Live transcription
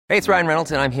Hey, it's Ryan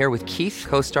Reynolds, and I'm here with Keith,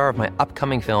 co-star of my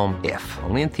upcoming film, If,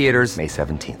 only in theaters May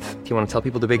 17th. Do you want to tell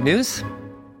people the big news?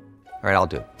 All right, I'll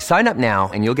do it. Sign up now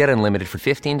and you'll get unlimited for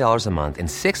 $15 a month and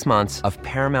 6 months of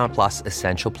Paramount Plus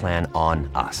Essential Plan on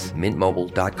us.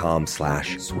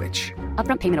 MintMobile.com/switch.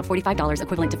 Upfront payment of $45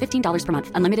 equivalent to $15 per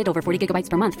month. Unlimited over 40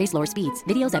 gigabytes per month. Face lower speeds.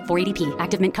 Videos at 480p.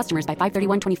 Active Mint customers by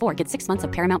 531.24 get 6 months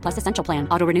of Paramount Plus Essential Plan.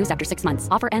 Auto renews after 6 months.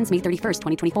 Offer ends May 31st,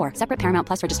 2024. Separate Paramount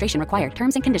Plus registration required.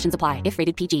 Terms and conditions apply if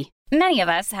rated PG. Many of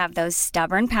us have those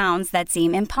stubborn pounds that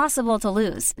seem impossible to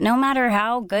lose, no matter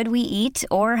how good we eat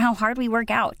or how hard we work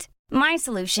out. My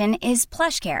solution is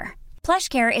PlushCare.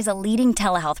 PlushCare is a leading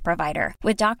telehealth provider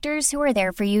with doctors who are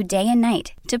there for you day and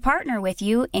night to partner with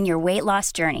you in your weight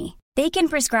loss journey. They can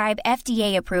prescribe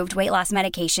FDA-approved weight loss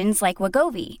medications like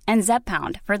Wegovy and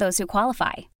Zepbound for those who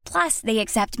qualify. Plus, they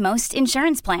accept most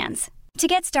insurance plans. To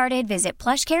get started, visit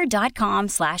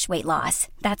plushcare.com/weightloss.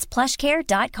 That's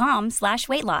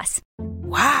plushcare.com/weightloss.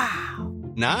 Wow.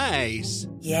 Nice.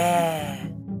 Yeah.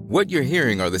 What you're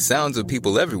hearing are the sounds of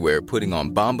people everywhere putting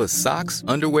on Bombas socks,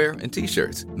 underwear, and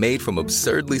T-shirts made from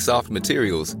absurdly soft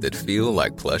materials that feel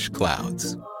like plush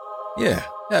clouds. Yeah,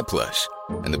 that plush.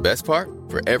 And the best part?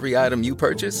 For every item you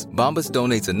purchase, Bombas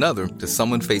donates another to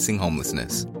someone facing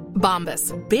homelessness.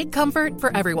 Bombas. Big comfort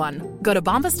for everyone. Go to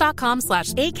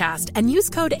bombas.com/ACAST and use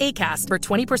code ACAST for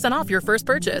 20% off your first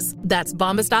purchase. That's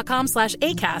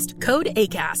bombas.com/ACAST. Code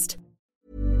ACAST.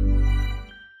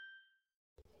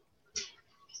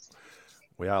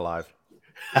 We are live.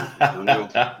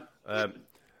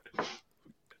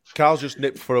 Carl's just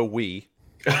nipped for a wee.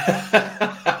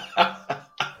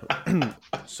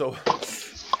 So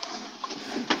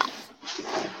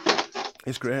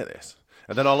it's great, this.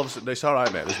 And then all of a sudden, it's all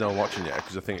right, mate. There's no one watching yet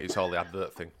because I think it's all the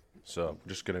advert thing. So I'm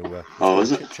just going to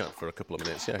chit chat for a couple of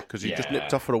minutes, because you just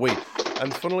nipped off for a wee.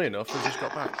 And funnily enough, we just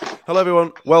got back. Hello,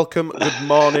 everyone. Welcome. Good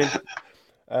morning.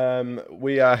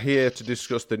 We are here to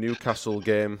discuss the Newcastle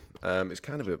game. It's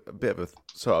kind of a bit of a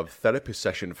sort of therapy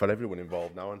session for everyone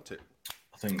involved now, isn't it?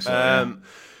 I think so.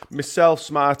 Myself,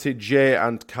 Smarty, Jay,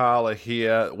 and Carl are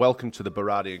here. Welcome to the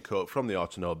Berardi and Co. from the Ought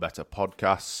to Know Better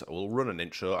podcast. We'll run an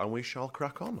intro and we shall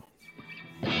crack on.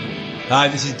 Hi,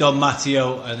 this is Don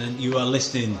Matteo, and you are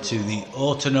listening to the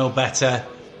Ought to Know Better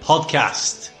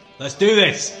podcast. Let's do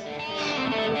this.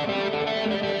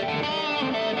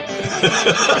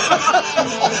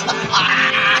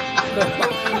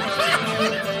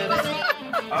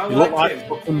 You look like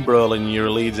fucking Brolin, you're a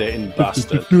Leeds eating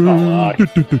bastard.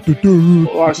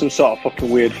 Look like some sort of fucking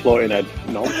weird floating head.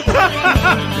 No. He's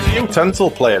a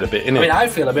utensil player a bit, innit? I mean, I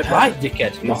feel a bit right,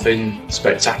 dickhead. Nothing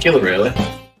spectacular, really.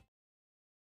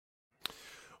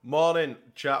 Morning,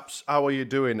 chaps. How are you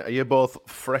doing? Are you both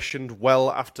fresh and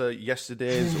well after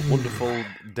yesterday's wonderful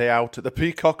day out at the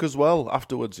Peacock as well?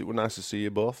 Afterwards, it was nice to see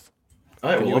you both.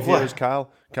 Oh, Can you hear us,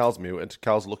 Carl? Carl's muted.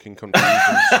 Carl's looking confused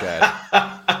and scared.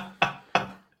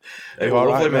 Hey, well,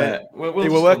 lovely, mate. He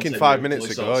were working 5 minutes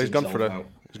ago. He's gone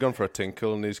for a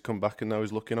tinkle and he's come back and now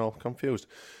he's looking all confused.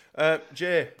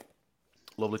 Jay,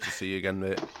 lovely to see you again,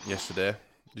 mate. Yesterday,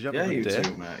 did you have a good day? You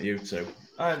too, mate. You too.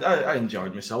 I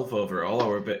enjoyed myself overall. I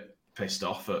were a bit pissed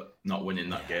off at not winning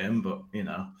that game, but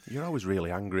you're always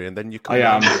really angry, and then you come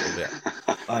down a little bit.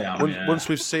 I am. Once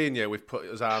we've seen you, we've put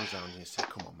his arms down, and you say,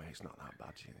 "Come on, mate, it's not that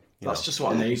bad." That's just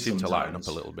what I need. You seem to lighten up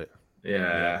a little bit.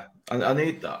 Yeah. I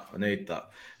need that. I'm a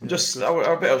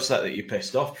bit upset that you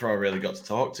pissed off before I really got to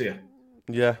talk to you.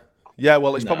 Yeah.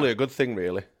 Well, it's probably a good thing,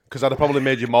 really, because I'd have probably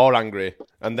made you more angry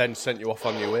and then sent you off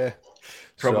on your way.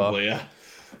 Probably, yeah.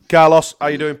 Carlos, how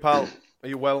you doing, pal? Are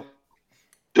you well?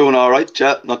 Doing all right,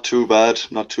 Jet. Not too bad.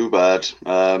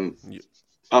 I'm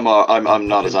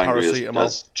not as angry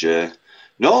as Jay.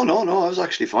 No. I was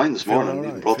actually fine this morning.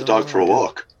 Even brought the dog for a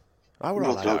walk.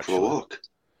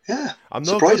 Yeah. I'm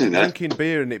not good at drinking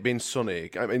beer and it being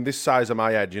sunny. I mean, this size of my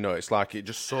head, it's like it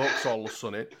just soaks all the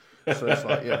sun in. So it's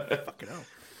like, fucking hell.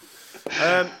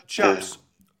 Chaps,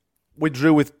 we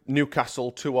drew with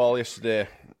Newcastle 2-2 yesterday.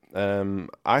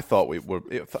 I thought we were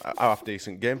a half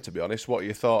decent game, to be honest. What are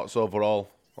your thoughts overall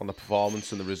on the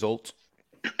performance and the result?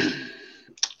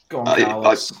 Go on,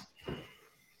 Carlos.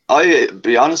 I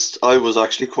be honest, I was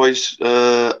actually quite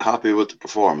happy with the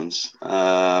performance.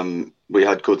 We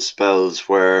had good spells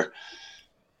where,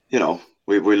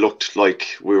 we looked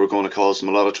like we were going to cause them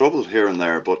a lot of trouble here and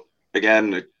there. But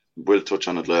again, we'll touch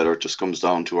on it later. It just comes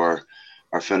down to our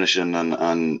finishing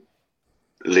and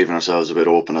leaving ourselves a bit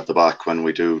open at the back when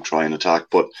we do try and attack.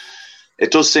 But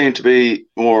it does seem to be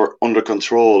more under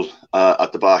control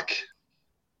at the back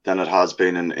than it has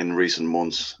been in recent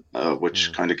months,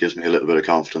 which kind of gives me a little bit of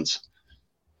confidence.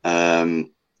 And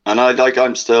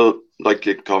I'm still like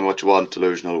you call me what you want,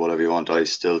 delusional, whatever you want, I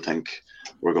still think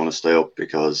we're going to stay up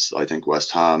because I think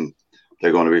West Ham,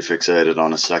 they're going to be fixated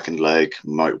on a second leg,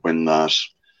 might win that.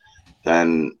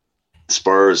 Then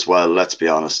Spurs, well, let's be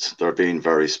honest, they're being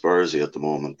very Spursy at the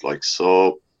moment. Like,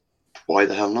 so why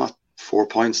the hell not? 4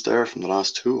 points there from the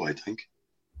last 2, I think.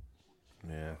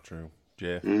 Yeah, true.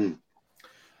 Yeah.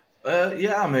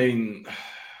 Yeah, I mean,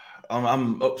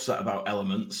 I'm upset about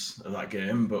elements of that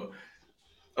game, but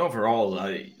overall,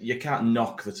 you can't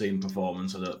knock the team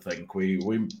performance. I don't think we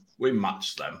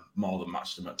matched them more than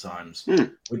matched them at times.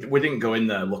 We didn't go in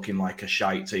there looking like a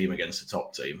shite team against a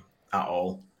top team at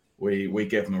all. We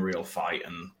gave them a real fight,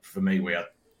 and for me, we had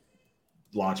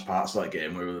large parts of that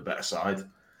game. We were the better side.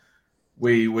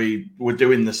 We were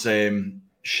doing the same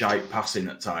shite passing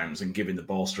at times and giving the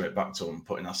ball straight back to them,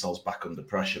 putting ourselves back under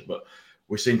pressure. But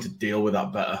we seem to deal with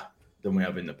that better than we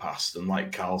have in the past. And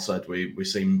like Carl said, we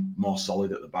seem more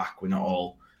solid at the back. We're not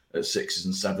all at 6s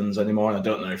and 7s anymore. And I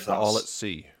don't know if that's all at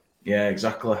sea. Yeah,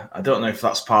 exactly. I don't know if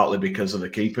that's partly because of the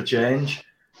keeper change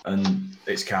and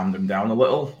it's calmed them down a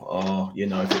little, or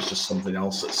if it's just something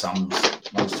else that Sam's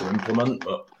wants to implement.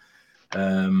 But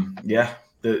yeah,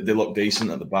 they look decent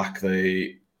at the back.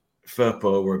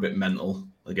 Firpo were a bit mental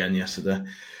again yesterday,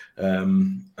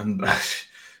 and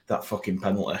that fucking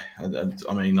penalty.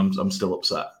 I mean, I'm still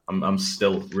upset. I'm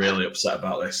still really upset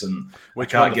about this. And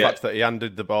which the fact that he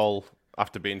handed the ball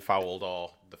after being fouled,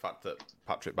 or the fact that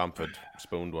Patrick Bamford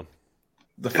spooned one.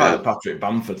 The fact that Patrick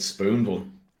Bamford spooned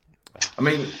one. I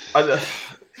mean,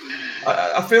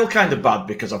 I feel kind of bad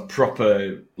because I've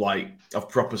proper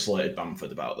slated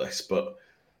Bamford about this, but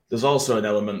there's also an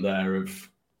element there of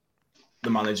the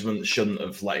management shouldn't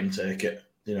have let him take it.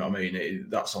 You know what I mean?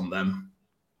 That's on them.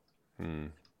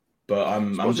 But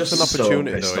I'm just an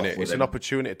opportunity, so though, isn't it? It's him. an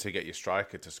opportunity to get your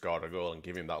striker to score a goal and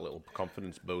give him that little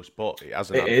confidence boost. But it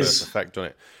has an adverse effect on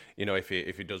it.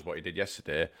 If he does what he did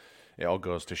yesterday, it all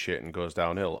goes to shit and goes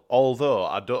downhill. Although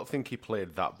I don't think he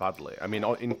played that badly. I mean,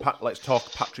 let's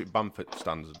talk Patrick Bamford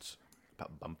standards.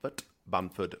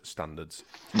 Bamford standards.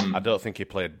 I don't think he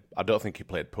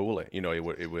played poorly. He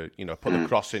were put the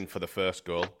cross in for the first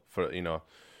goal for.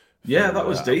 Yeah, that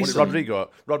was decent.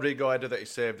 Rodrigo header that he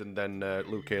saved, and then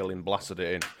Luke Ayling blasted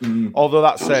it in. Although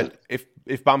that said,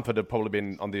 if Bamford had probably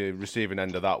been on the receiving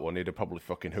end of that one, he'd have probably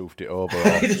fucking hoofed it over.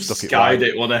 Or He'd have skied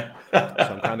it, wouldn't he? So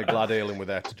I'm kind of glad Ayling were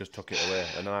there to just tuck it away.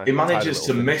 And he manages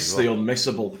to miss the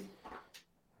unmissable.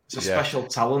 It's a special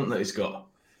talent that he's got.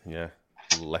 Yeah,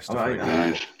 Leicester.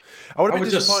 I would have been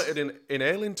disappointed in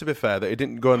Ayling, to be fair, that he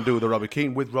didn't go and do the Robbie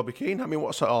Keane with Robbie Keane. I mean,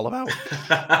 what's it all about?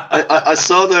 I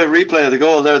saw the replay of the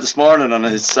goal there this morning on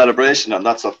his celebration, and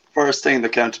that's the first thing that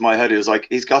came to my head. He was like,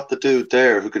 he's got the dude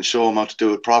there who can show him how to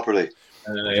do it properly.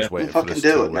 Just waiting for this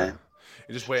do it, man.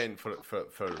 You're just waiting for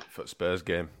Spurs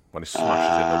game when he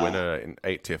smashes in the winner in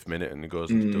 80th minute and he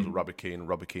goes and does Robbie Keane.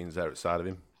 Robbie Keane's there outside of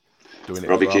him.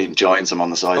 Robbie Keane joins him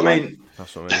on the sideline. I mean,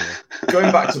 that's what I mean.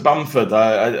 Going back to Bamford,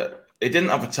 he didn't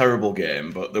have a terrible game,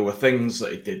 but there were things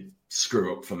that he did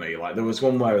screw up for me. Like there was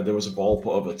one where there was a ball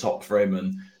put over the top frame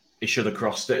and he should have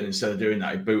crossed it, and instead of doing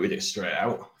that, he booted it straight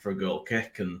out for a goal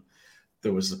kick. And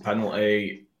there was the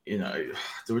penalty.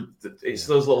 It's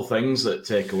those little things that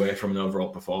take away from an overall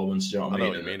performance. Do you know what I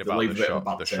mean? I mean about leave a bit of a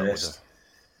bad taste.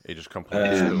 He just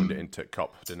completely spooned it into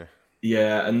Cop, didn't he?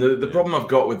 Yeah, and the problem I've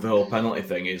got with the whole penalty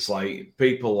thing is like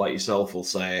people like yourself will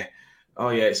say, "Oh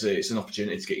yeah, it's an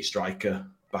opportunity to get your striker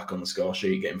back on the score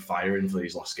sheet, get him firing for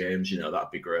these last games.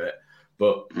 That'd be great."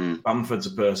 But Bamford's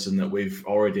a person that we've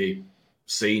already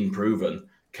seen proven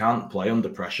can't play under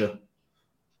pressure.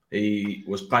 He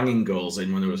was banging goals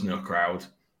in when there was no crowd,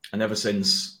 and ever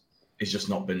since he's just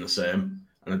not been the same.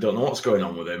 And I don't know what's going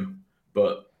on with him,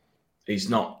 but he's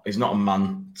not a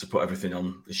man to put everything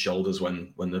on his shoulders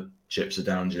when the chips are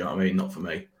down. Do you know what I mean? Not for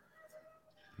me.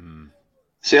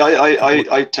 See,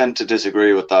 I tend to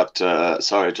disagree with that.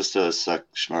 Sorry, just a sec,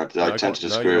 Schmart. I tend to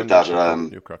disagree with that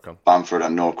Bamford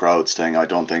and no crowds thing. I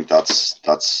don't think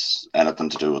that's anything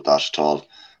to do with that at all.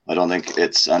 I don't think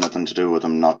it's anything to do with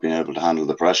him not being able to handle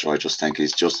the pressure. I just think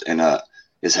he's just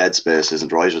his headspace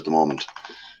isn't right at the moment.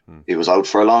 He was out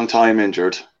for a long time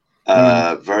injured,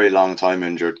 very long time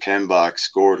injured, came back,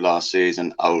 scored last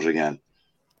season, out again.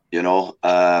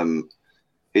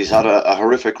 He's had a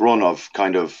horrific run of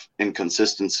kind of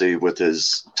inconsistency with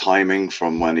his timing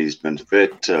from when he's been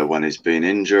fit to when he's been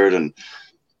injured. And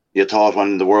you thought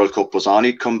when the World Cup was on,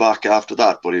 he'd come back after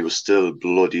that, but he was still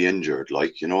bloody injured.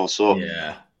 So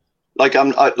yeah.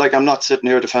 I'm not sitting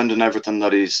here defending everything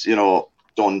that he's,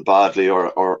 done badly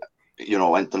or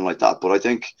anything like that. But I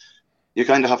think you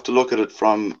kind of have to look at it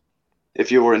from,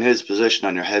 if you were in his position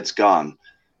and your head's gone,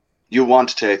 you want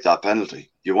to take that penalty.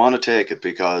 You want to take it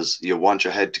because you want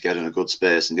your head to get in a good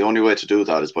space, and the only way to do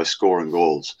that is by scoring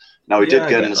goals. Now, he did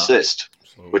get an assist,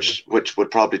 which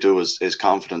would probably do his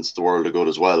confidence the world of good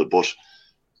as well. But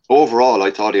overall,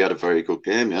 I thought he had a very good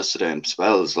game yesterday in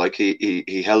spells. Like,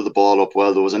 he held the ball up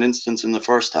well. There was an instance in the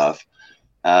first half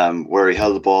where he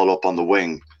held the ball up on the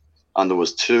wing, and there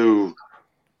was two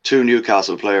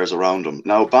Newcastle players around him.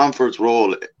 Now, Bamford's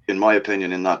role, in my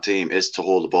opinion, in that team is to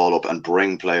hold the ball up and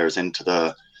bring players into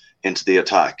the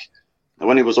attack. And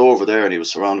when he was over there and he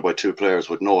was surrounded by two players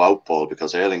with no outball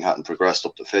because Ayling hadn't progressed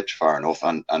up the pitch far enough,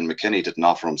 and McKinney didn't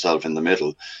offer himself in the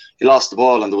middle, he lost the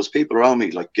ball, and there was people around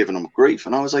me like giving him grief,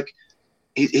 and I was like,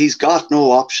 he's got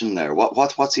no option there.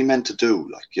 What's he meant to do?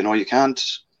 Like, you know, you can't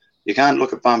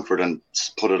look at Bamford and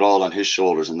put it all on his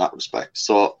shoulders in that respect.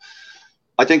 So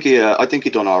I think he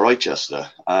done all right yesterday.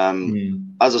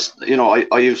 As a, you know,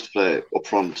 I used to play up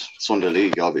front Sunday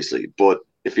League, obviously, but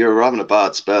if you're having a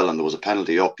bad spell and there was a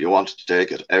penalty up, you wanted to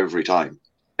take it every time.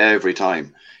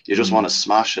 You just want to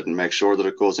smash it and make sure that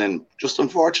it goes in. Just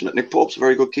unfortunate. Nick Pope's a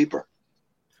very good keeper.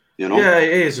 You know? Yeah, he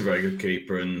is a very good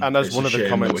keeper. And as one of the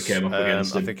comments, we came up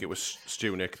against him. I think it was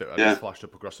Stu Nick that flashed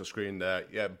up across the screen there.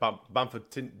 Yeah,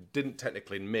 Bamford didn't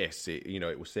technically miss it. You know,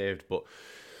 it was saved, but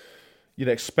you'd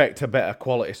expect a better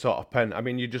quality sort of pen. I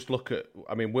mean, you just look at,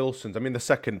 Wilson's. The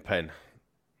second pen.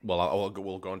 Well,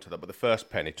 we'll go on to that. But the first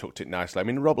pen, he tucked it nicely. I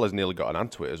mean, Robles nearly got an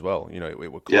hand to it as well. You know,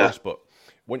 it was close. But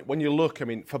when you look,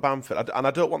 for Bamford, and I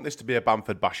don't want this to be a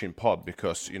Bamford bashing pod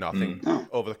because, you know, I think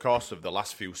over the course of the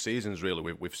last few seasons,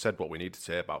 really, we've said what we need to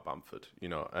say about Bamford. You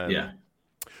know,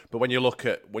 But when you look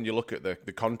at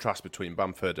the contrast between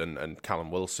Bamford and Callum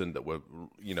Wilson, that were,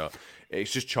 you know,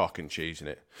 it's just chalk and cheese in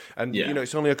it. And you know,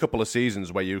 it's only a couple of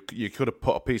seasons where you could have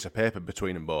put a piece of paper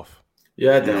between them both.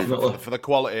 Yeah, definitely. For the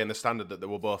quality and the standard that they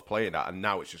were both playing at, and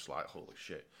now it's just like, holy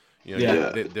shit. You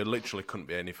know, there literally couldn't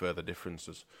be any further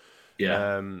differences.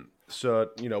 Yeah. So,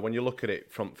 you know, when you look at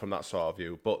it from that sort of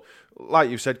view, but like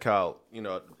you said, Carl, you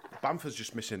know, Bamford's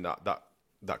just missing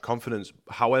that confidence.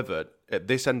 However, at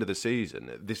this end of the season,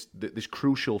 this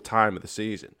crucial time of the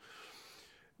season,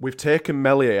 we've taken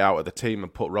Meslier out of the team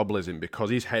and put Robles in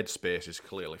because his headspace is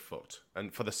clearly fucked.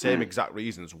 And for the same exact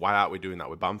reasons, why aren't we doing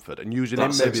that with Bamford? And using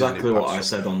That's him maybe exactly what I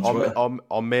said on Twitter.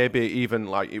 Or maybe even,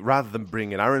 like, rather than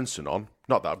bringing Aronson on,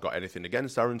 not that I've got anything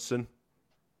against Aronson,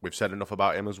 we've said enough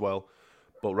about him as well,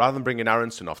 but rather than bringing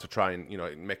Aronson off to try and, you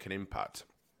know, make an impact,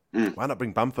 why not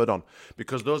bring Bamford on?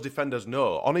 Because those defenders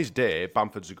know, on his day,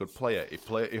 Bamford's a good player.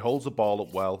 He holds the ball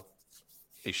up well.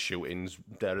 His shooting's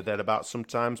thereabouts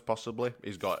sometimes, possibly.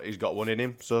 He's got one in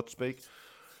him, so to speak.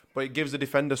 But it gives the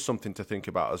defenders something to think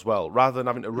about as well. Rather than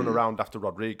having to run around after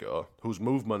Rodrigo, whose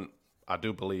movement, I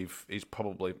do believe, is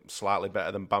probably slightly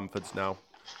better than Bamford's now.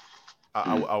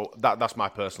 That's my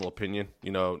personal opinion,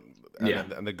 you know.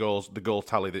 And the goal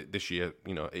tally this year,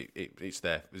 you know, it's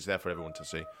there. It's there for everyone to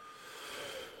see.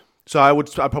 So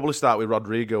I'd probably start with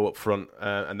Rodrigo up front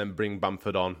and then bring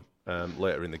Bamford on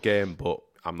later in the game, but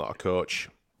I'm not a coach.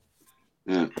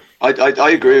 Yeah, I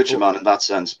agree with you, man, in that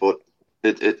sense. But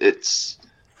it's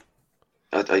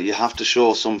you have to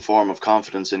show some form of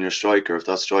confidence in your striker. If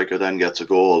that striker then gets a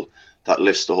goal, that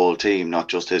lifts the whole team, not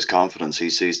just his confidence.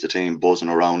 He sees the team buzzing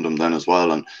around him then as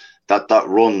well, and that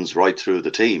runs right through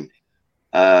the team.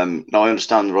 Now I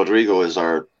understand Rodrigo is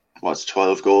our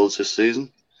 12 goals this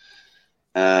season.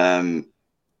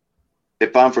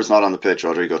 If Bamford's not on the pitch,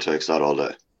 Rodrigo takes that all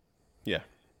day. Yeah.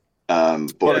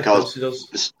 But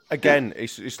because again,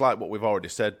 it's like what we've already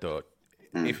said though.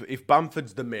 If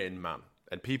Bamford's the main man,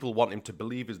 and people want him to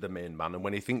believe he's the main man, and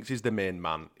when he thinks he's the main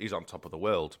man, he's on top of the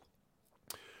world.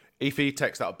 If he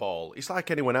takes that ball, it's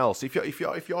like anyone else. If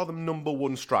you're the number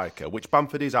one striker, which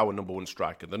Bamford is our number one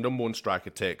striker, the number one striker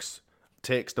takes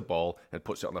the ball and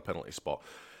puts it on the penalty spot.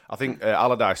 I think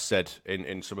Allardyce said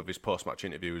in some of his post-match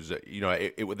interviews that, you know,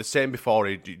 it was the same before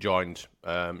he joined,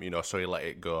 you know, so he let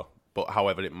it go. But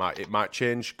however, it might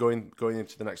change going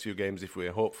into the next few games if we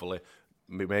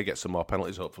may get some more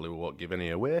penalties. Hopefully, we won't give any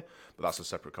away, but that's a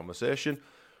separate conversation.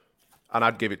 And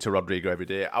I'd give it to Rodrigo every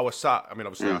day. I sat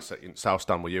in South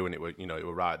Stand with you, and it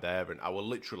were right there, and I was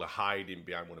literally hiding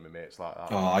behind one of my mates like that.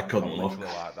 Oh, I couldn't look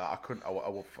like that. I couldn't. I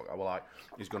was like,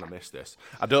 he's gonna miss this.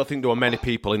 I don't think there were many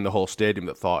people in the whole stadium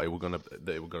that thought they were gonna.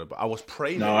 But I was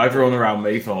praying. No, everyone around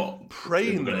me thought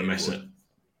praying they were gonna miss it,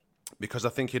 because I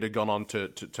think he'd have gone on to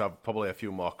have probably a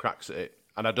few more cracks at it,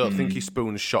 and I don't think he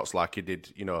spoons shots like he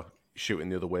did, you know, shooting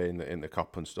the other way in the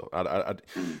cup and stuff.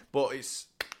 But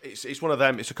it's one of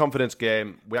them. It's a confidence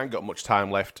game. We ain't got much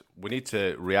time left. We need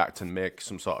to react and make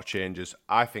some sort of changes.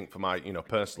 I think for my,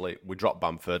 personally, we drop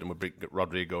Bamford and we bring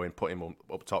Rodrigo in, put him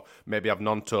up top. Maybe have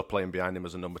Nonto playing behind him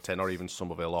as a number 10 or even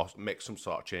Somerville, or make some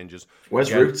sort of changes.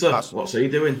 Where's Ruta? What's he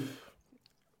doing?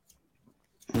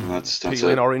 That's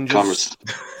peeling oranges.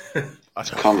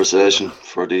 Conversation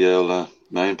for the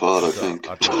main part, I think.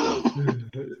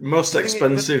 Most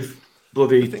expensive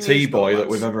bloody T-boy that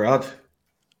we've ever had.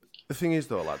 The thing is,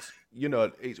 though, lads,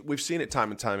 we've seen it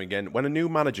time and time again. When a new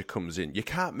manager comes in, you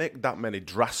can't make that many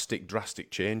drastic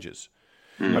changes.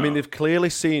 No. I mean, they've clearly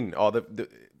seen,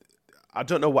 I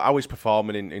don't know how he's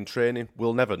performing in training.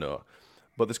 We'll never know.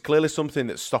 But there's clearly something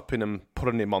that's stopping him,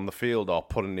 putting him on the field or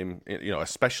putting him,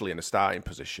 especially in a starting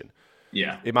position.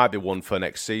 Yeah, it might be one for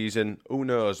next season. Who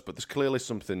knows? But there's clearly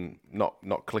something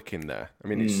not clicking there. I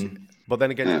mean, but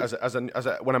then again,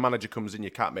 when a manager comes in,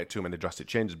 you can't make too many drastic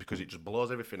changes because it just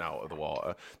blows everything out of the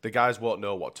water. The guys won't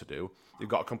know what to do. You've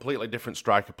got a completely different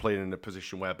striker playing in a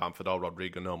position where Bamford or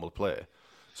Rodrigo normally play.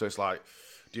 So it's like,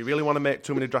 do you really want to make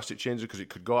too many drastic changes because it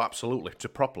could go absolutely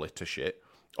properly to shit?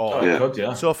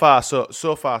 Or so far, so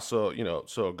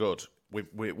good.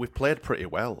 We've played pretty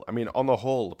well. I mean, on the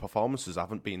whole, the performances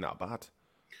haven't been that bad.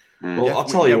 Well, I'll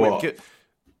tell you what.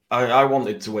 I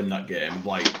wanted to win that game.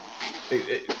 Like,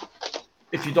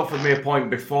 if you'd offered me a point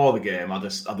before the game, I'd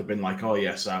have been like, oh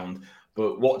yeah, sound.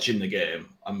 But watching the game,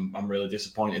 I'm really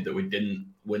disappointed that we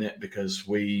didn't win it because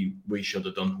we should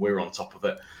have done. We were on top of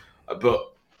it.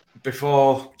 But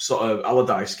before sort of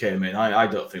Allardyce came in, I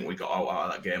don't think we got out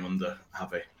of that game under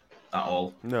Javi at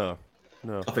all. No.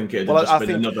 I think it'd just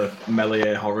been another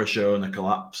Melier horror show and a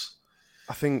collapse.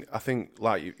 I think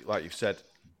like you've said,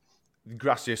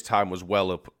 Gracia's time was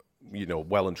well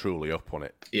and truly up on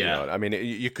it. Yeah. I mean,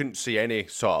 you couldn't see any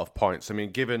sort of points. I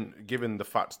mean, given the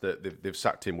fact that they've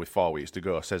sacked him with 4 weeks to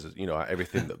go, says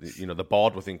everything that the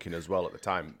board were thinking as well at the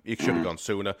time. He should have gone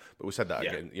sooner, but we said that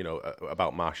again,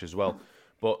 about Marsh as well.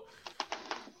 But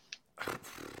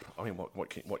I mean, what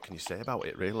can you say about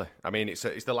it, really? I mean, it's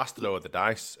the last throw of the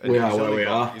dice. And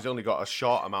he's only got a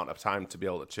short amount of time to be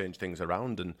able to change things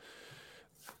around. And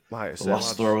like I said,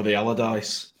 last throw of the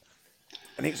Allardyce.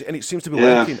 And it seems to be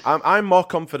working. I'm more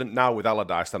confident now with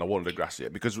Allardyce than I was under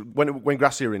Gracia, because when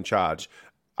Gracia were in charge,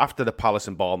 after the Palace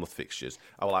and Bournemouth fixtures,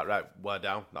 I was like, right, we're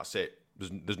down. That's it.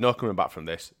 There's no coming back from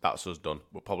this. That's us done.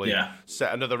 We'll probably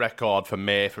set another record for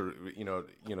May for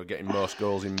getting most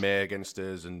goals in May against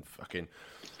us and fucking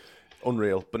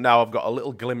unreal. But now I've got a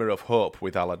little glimmer of hope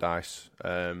with Allardyce.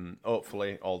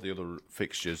 Hopefully, all the other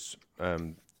fixtures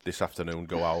this afternoon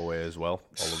go our way as well.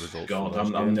 All the results. God,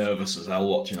 I'm nervous as hell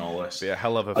watching all this. Be a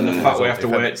hell of a. And the fact we have to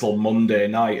wait till Monday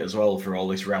night as well for all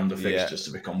this round of fixtures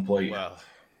to be complete. Well,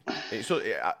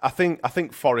 I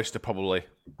think Forest are probably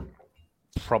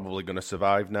going to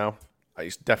survive now.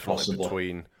 It's definitely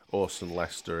between us and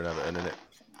Leicester and Everton, isn't it?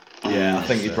 Yeah, I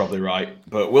think you're probably right.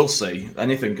 But we'll see.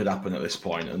 Anything could happen at this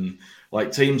point. And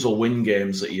like teams will win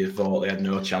games that you thought they had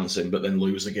no chance in, but then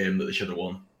lose a game that they should have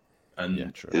won. And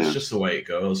it's just the way it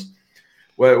goes.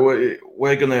 We're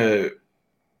gonna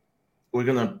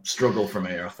struggle from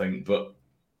here, I think. But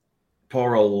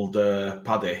poor old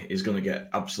Paddy is going to get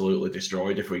absolutely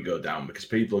destroyed if we go down, because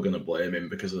people are going to blame him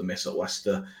because of the miss at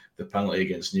Leicester, the penalty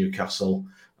against Newcastle.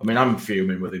 I mean, I'm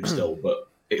fuming with him still, but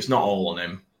it's not all on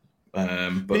him.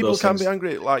 But people can be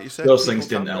angry, like you said. Those things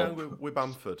didn't help. With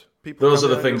Bamford. Those are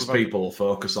the things people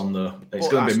focus on. It's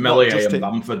going to be Melier and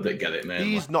Bamford that get it, man.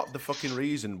 He's not the fucking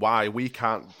reason why we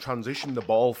can't transition the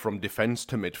ball from defence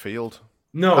to midfield.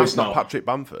 No, that's it's not Patrick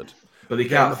Bamford. But he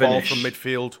can't finish. Ball from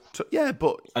midfield to, he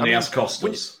has cost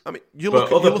us. You look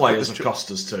at other players have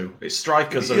cost us too. It's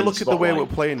strikers. You look at the way we're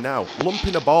playing now,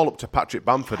 lumping a ball up to Patrick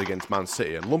Bamford against Man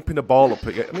City and lumping a ball up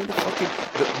against. I mean,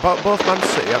 both Man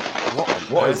City.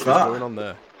 What is that going on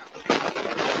there?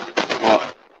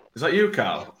 What is that? You,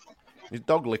 Carl? He's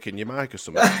dog licking your mic or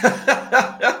something.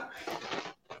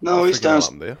 No, he's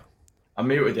down. I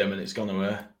muted him and it's gone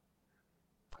away.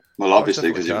 Well, obviously,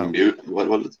 because you can mute.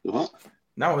 What?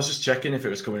 No, I was just checking if it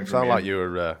was coming from Sound you. Like you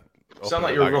were. Sound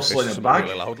like you were rustling a bag.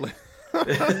 Really loudly.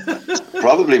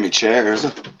 Probably my chair, is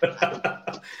it?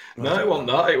 No, it wasn't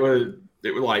that. It was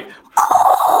like.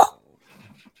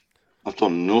 I've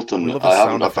done nothing. We love the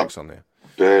sound effects on there.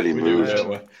 Barely moved.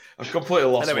 I've completely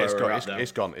lost. Anyway,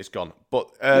 it's gone.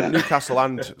 But Newcastle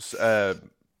and,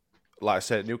 like I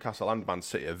said, Newcastle and Man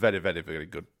City are very, very, very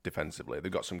good defensively. They've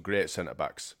got some great centre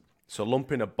backs. So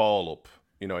lumping a ball up,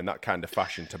 in that kind of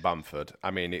fashion to Bamford,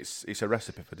 I mean, it's a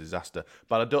recipe for disaster.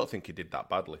 But I don't think he did that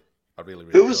badly. I really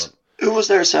don't. Who was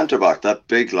their centre back? That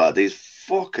big lad. He's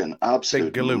fucking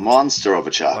absolute monster of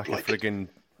a chap.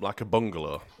 Like a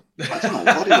bungalow. I don't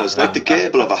know what he was. Like the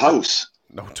gable of a house.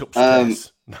 No,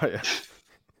 upstairs.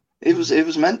 It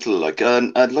was mental. Like,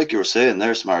 and like you were saying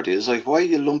there, Smarty, it's like, why are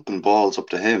you lumping balls up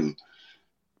to him?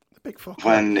 The big fucker.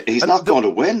 When he's not going to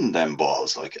win them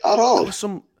balls, like, at all.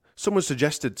 Someone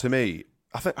suggested to me,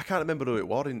 I can't remember who it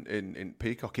was in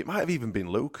Peacock. It might have even been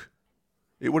Luke.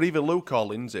 It was either Luke or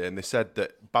Lindsay, and they said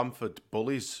that Bamford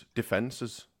bullies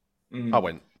defences. I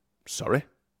went, sorry?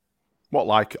 What,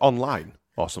 like online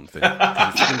or something?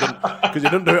 Because he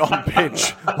doesn't do it on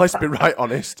pitch. Let's be right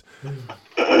honest. He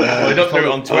doesn't do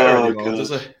it on Twitter anymore, does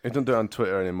he? He doesn't do it on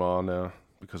Twitter anymore, no.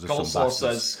 Because Coleslaw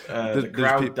says the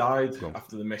crowd died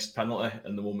after the missed penalty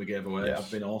and the one we gave away. Yes.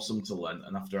 I've been awesome to Lent,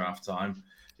 and after half time,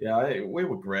 we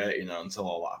were great, until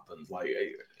all that happened. Like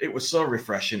it was so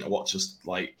refreshing to watch us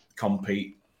like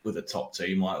compete with a top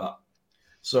team like that.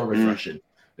 So refreshing.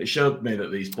 It showed me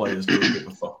that these players do give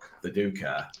a fuck. They do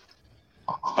care.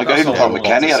 I even thought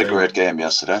McKennie had a great game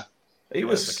yesterday. He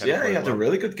had a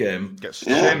really good game.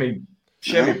 Shame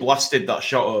he blasted that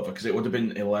shot over, because it would have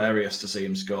been hilarious to see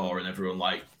him score and everyone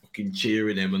like fucking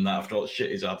cheering him and that after all the shit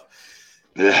he's had.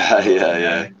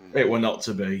 Yeah. It were not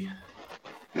to be.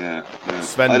 Yeah.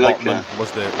 Sven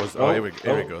Botman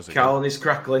here he goes. Carl and he's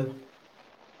crackling.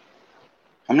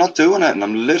 I'm not doing it, and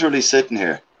I'm literally sitting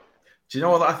here. Do you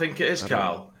know what I think it is,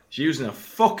 Carl? She's using a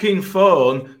fucking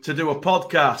phone to do a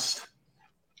podcast.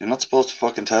 You're not supposed to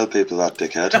fucking tell people that,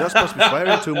 dickhead. You're not supposed to be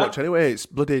swearing too much anyway.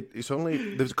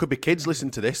 There could be kids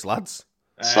listening to this, lads.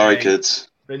 Sorry, kids.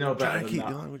 They know better than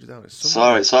that.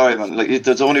 Sorry, man. Like,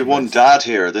 there's only one dad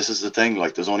here. This is the thing.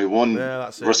 Like, there's only one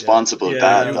responsible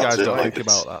dad. You guys don't think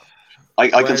about that.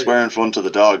 I can swear in front of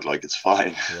the dog. Like, it's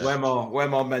fine. Yeah. We're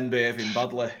more men behaving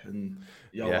badly, and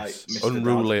you're like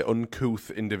unruly, uncouth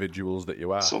individuals that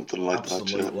you are. Something like that.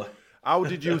 Yeah. How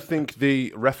did you think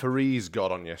the referees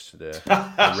got on yesterday?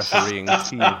 The refereeing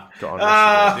team got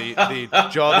on yesterday. The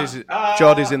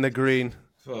Geordies in the green.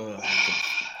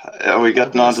 Are we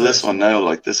getting on to this one now?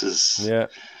 Like, this is... Yeah.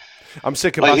 I'm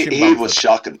sick of he was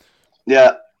shocking.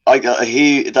 Yeah,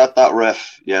 that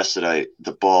ref yesterday,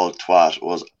 the bald twat,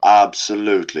 was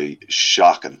absolutely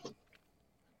shocking.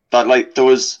 That, like, there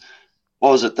was...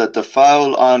 What was it? The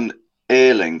foul on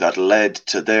Ayling that led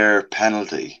to their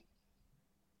penalty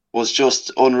was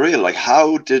just unreal. Like,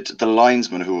 how did the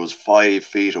linesman who was 5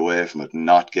 feet away from it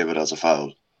not give it as a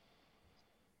foul?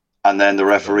 And then the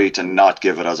referee to not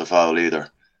give it as a foul either.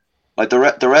 Like, the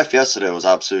ref yesterday was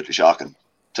absolutely shocking.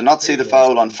 To not see the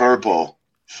foul on Firpo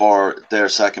for their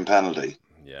second penalty,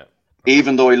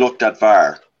 even though he looked at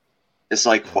VAR, it's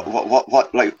like,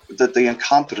 what like, the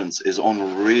incompetence is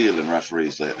unreal in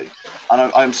referees lately. And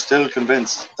I'm still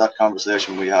convinced that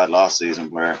conversation we had last season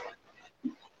where,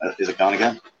 is it gone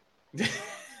again?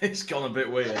 It's gone a bit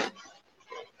weird.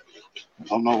 I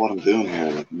don't know what I'm doing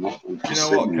here. Do you know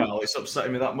what, Carl? It's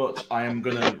upsetting me that much. I am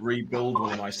going to rebuild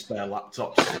one of my spare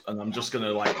laptops, and I'm just going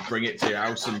to like bring it to your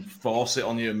house and force it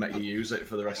on you and make you use it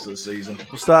for the rest of the season.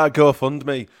 We'll start a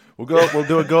GoFundMe. We'll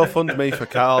do a GoFundMe for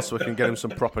Carl so we can get him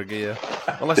some proper gear.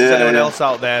 Unless there's anyone else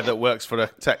out there that works for a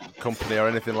tech company or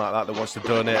anything like that wants to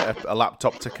donate a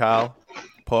laptop to Carl.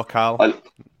 Poor Carl.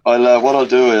 What I'll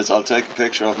do is I'll take a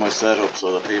picture of my setup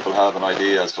so that people have an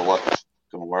idea as to what's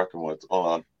going to work and what's... Hold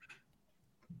on.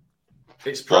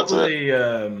 It's probably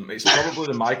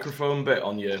the microphone bit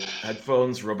on your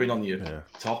headphones rubbing on your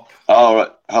top. Oh,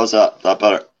 right. How's that? That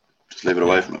better? Just leave it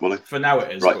away from it, will you? For now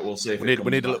it is, but we'll see if we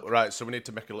need so we need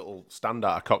to make a little stand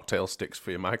out of cocktail sticks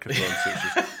for your microphone.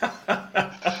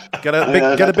 Get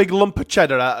a big lump of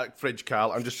cheddar out of the fridge,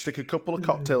 Carl, and just stick a couple of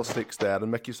cocktail sticks there and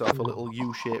make yourself a little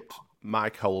U-shaped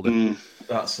mic holder.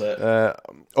 That's it.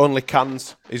 Only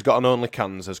cans. He's got an only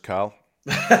cans as Carl.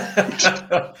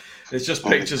 It's just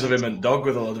pictures of him and dog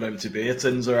with a lot of empty beer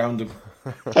tins around him.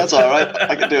 That's all right.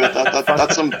 I can do it.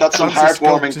 That's some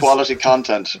heartwarming quality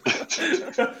content.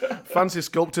 Fancy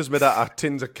sculptors made out of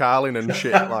tins of Carlin and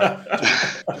shit, like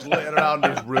just laying around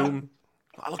his room.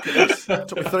 Oh, look at this. It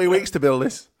took me 3 weeks to build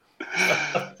this.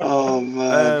 Oh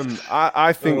man.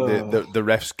 I think the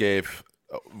refs gave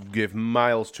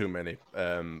miles too many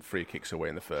free kicks away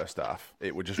in the first half.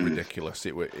 It was just ridiculous.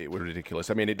 It was ridiculous.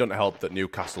 I mean, it doesn't help that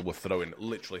Newcastle were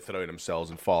literally throwing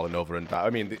themselves and falling over and diving. I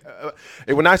mean,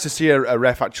 it was nice to see a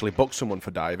ref actually book someone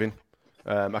for diving.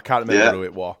 I can't remember who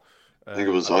it was. I think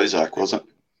it was Isaac, wasn't it?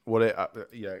 What it?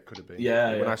 It could have been.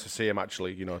 Yeah, it was nice to see him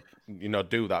actually,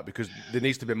 do that, because there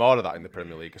needs to be more of that in the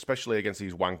Premier League, especially against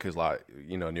these wankers like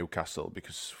Newcastle.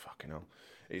 Because fucking hell,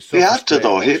 it's so he had to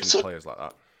though. Players like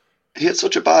that. he had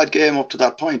such a bad game up to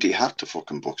that point. He had to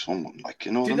fucking book someone. Like,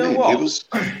 you know what I mean?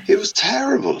 He was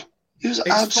terrible. He was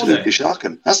absolutely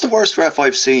shocking. That's the worst ref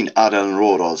I've seen at Ellen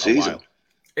Road all season.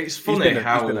 It's funny he's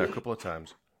been there a couple of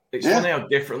times. It's funny how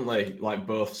differently like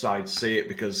both sides see it,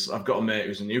 because I've got a mate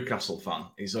who's a Newcastle fan.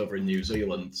 He's over in New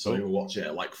Zealand, so he will watch it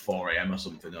at like 4 a.m. or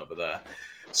something over there.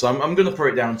 So I'm going to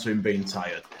put it down to him being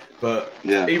tired. But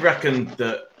he reckoned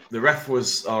that the ref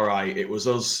was all right. It was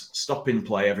us stopping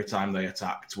play every time they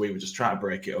attacked. We were just trying to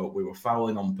break it up. We were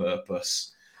fouling on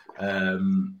purpose.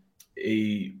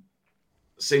 He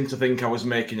seemed to think I was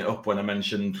making it up when I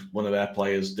mentioned one of their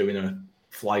players doing a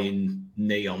flying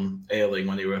knee on Ayling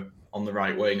when he were on the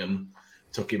right wing and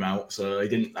took him out. So he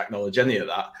didn't acknowledge any of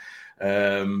that.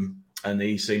 And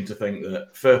he seemed to think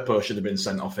that Firpo should have been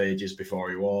sent off ages before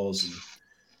he was. And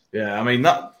yeah, I mean,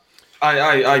 that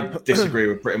I disagree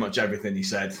with pretty much everything he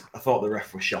said. I thought the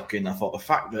ref was shocking. I thought the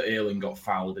fact that Ayling got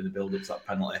fouled in the build-up to that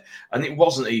penalty, and it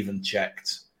wasn't even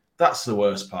checked, that's the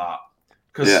worst part.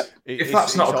 Because if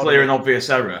that's not a clear and obvious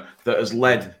error that has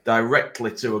led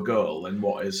directly to a goal, then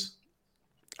what is?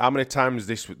 How many times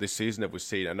this season have we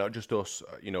seen, and not just us,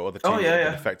 other teams have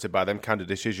been affected by them kind of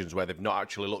decisions where they've not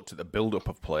actually looked at the build-up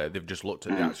of play, they've just looked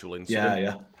at the actual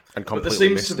incident. And completely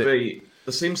missed it.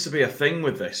 There seems to be a thing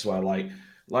with this where, like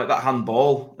that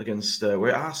handball against, we're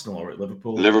at Arsenal or at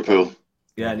Liverpool? Liverpool.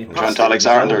 Yeah, and he Trent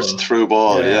Alexander's through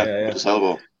ball, with his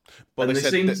elbow. But they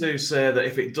seem to say that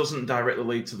if it doesn't directly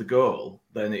lead to the goal,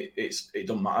 then it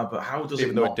doesn't matter. But how does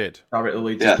it not directly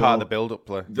lead to the goal? Part of the build-up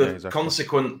play. The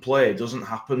consequent play doesn't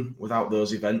happen without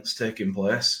those events taking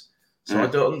place. So I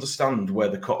don't understand where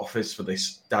the cutoff is for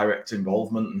this direct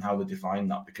involvement and how they define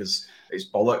that, because it's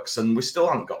bollocks. And we still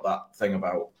haven't got that thing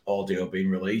about audio being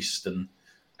released and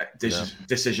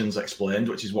decisions explained,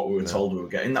 which is what we were told we were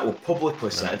getting. That were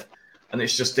publicly said, and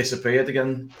it's just disappeared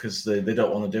again because they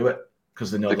don't want to do it. Because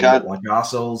they know they look like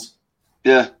arseholes.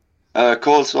 Yeah.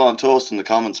 Coleslaw and Toast in the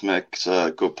comments makes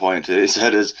a good point. He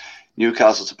said his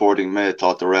Newcastle supporting mate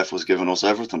thought the ref was giving us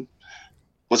everything.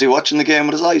 Was he watching the game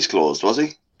with his eyes closed, was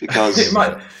he? Because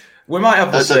we might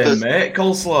have the same mate.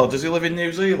 Coleslaw, does he live in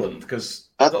New Zealand? Because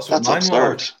that's what mine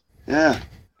absurd. Was. Yeah.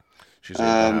 She's in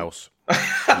the house.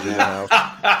 She's in the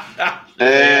house.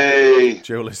 Hey.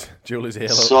 Julie's here.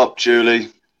 What's up,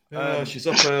 Julie? She's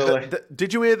up early.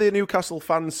 Did you hear the Newcastle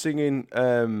fans singing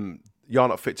 "You're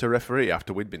Not Fit to Referee"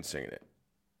 after we'd been singing it?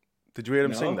 Did you hear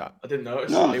them sing that? I didn't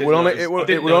notice. No, it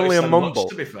was only a mumble. Much,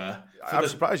 to be fair, I'm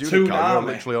surprised you didn't. You're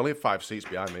literally only 5 seats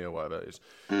behind me or whatever it is.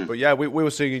 But yeah, we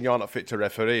were singing "You're Not Fit to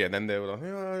Referee," and then they were like,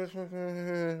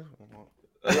 we're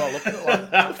all looking at like,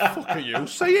 what the fuck are you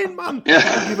saying, man? You're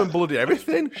giving bloody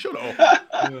everything. Shut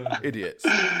up, idiots.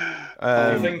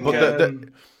 I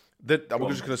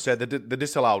was just going to say, the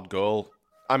disallowed goal,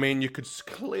 I mean, you could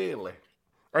clearly,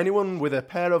 anyone with a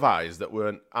pair of eyes that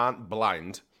aren't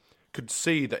blind could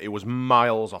see that it was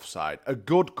miles offside, a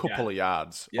good couple of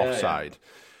yards offside.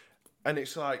 Yeah. And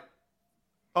it's like,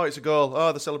 oh, it's a goal.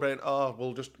 Oh, they're celebrating. Oh,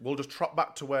 we'll just trot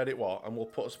back to where it was and we'll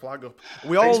put his flag up.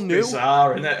 We all knew. It's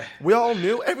bizarre, isn't it? We all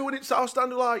knew. Everyone in South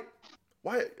Stand were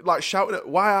like shouting at,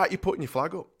 why aren't you putting your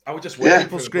flag up? I was just waiting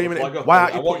people screaming at, why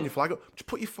aren't you putting your flag up? Just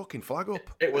put your fucking flag up.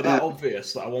 It was that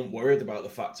obvious that I wasn't worried about the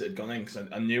fact it had gone in, because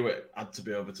I knew it had to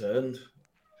be overturned.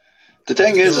 The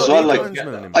thing is as well, like, I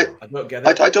don't get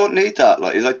it. I don't need that.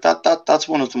 Like that's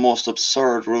one of the most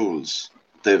absurd rules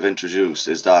they've introduced,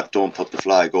 is that don't put the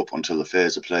flag up until the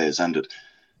phase of play is ended.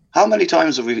 How many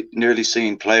times have we nearly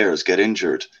seen players get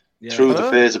injured through the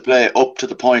phase of play up to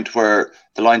the point where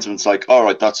the linesman's like, all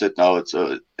right, that's it now. It's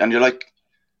and you're like,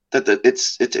 that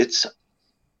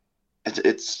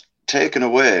it's taken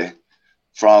away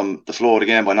from the flow of the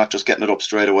game by not just getting it up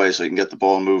straight away so you can get the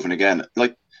ball moving again.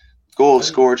 Like, goal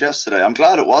scored yesterday. I'm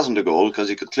glad it wasn't a goal because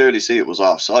you could clearly see it was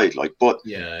offside. Like, but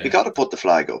you got to put the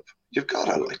flag up. You've got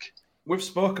to, like. We've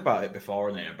spoke about it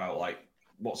before, innit, about like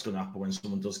what's going to happen when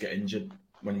someone does get injured,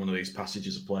 when one of these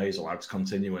passages of play is allowed to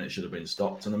continue when it should have been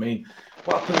stopped. And I mean,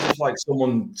 what happens if like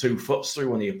someone 2 foots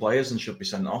through one of your players and should be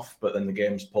sent off, but then the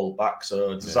game's pulled back?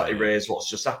 So does that erase what's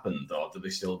just happened, or do they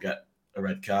still get a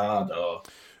red card? Or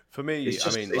for me, it's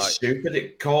stupid.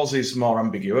 It causes more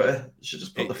ambiguity. You should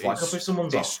just put the flag up if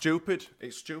someone's off.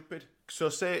 It's stupid. So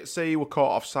say you were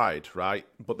caught offside, right?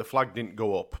 But the flag didn't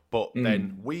go up. But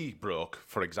then we broke,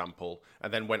 for example,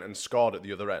 and then went and scored at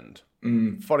the other end.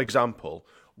 For example,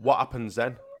 what happens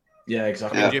then? Yeah,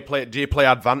 exactly. I mean, do you play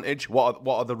advantage? What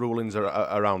are the rulings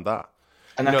around that?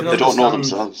 And they don't know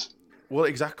themselves. Well,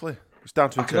 exactly. It's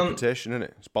down to interpretation, isn't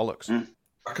it? It's bollocks.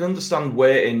 I can understand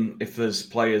waiting if there's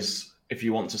players, if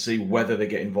you want to see whether they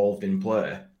get involved in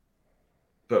play.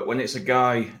 But when it's a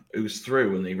guy who's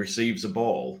through and he receives a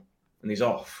ball and he's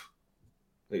off,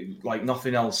 Like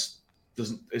nothing else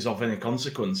is of any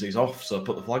consequence. He's off, so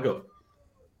put the flag up.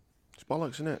 It's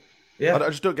bollocks, isn't it? Yeah. I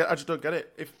just don't get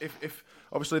it. If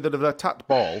obviously they'd have attacked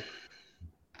ball.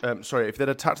 If they'd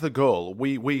attacked the goal,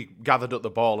 we gathered up the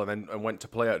ball and went to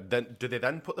play it. Then do they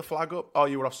then put the flag up? Oh,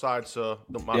 you were offside, so it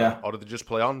don't matter. Yeah. Or did they just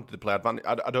play on? Did they play advantage?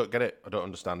 I don't get it. I don't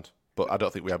understand. But I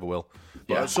don't think we ever will.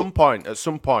 But Yeah. at some point,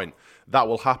 that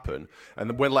will happen, and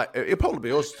then it'll probably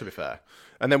be us, to be fair.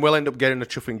 And then we'll end up getting a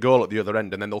chuffing goal at the other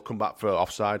end, and then they'll come back for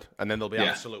offside, and then there'll be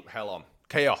absolute hell on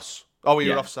chaos. Oh,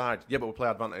 you're offside. Yeah, but we'll play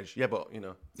advantage. Yeah, but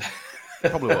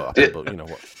probably won't happen. But you know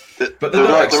what? But they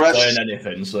don't explain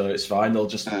anything, so it's fine. They'll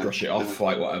just brush it off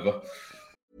like whatever.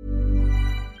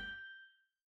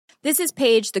 This is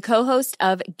Paige, the co-host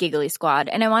of Giggly Squad,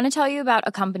 and I want to tell you about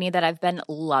a company that I've been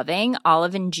loving,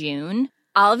 Olive & June.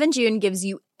 Olive & June gives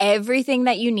you everything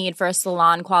that you need for a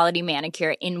salon-quality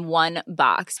manicure in one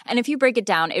box. And if you break it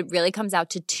down, it really comes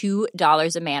out to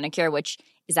 $2 a manicure, which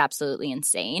is absolutely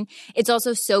insane. It's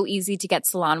also so easy to get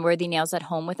salon-worthy nails at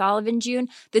home with Olive & June.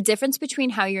 The difference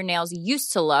between how your nails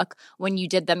used to look when you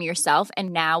did them yourself and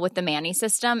now with the Mani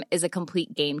system is a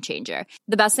complete game changer.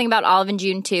 The best thing about Olive &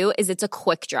 June, too, is it's a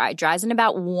quick dry. Dries in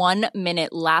about 1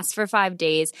 minute, lasts for 5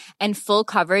 days, and full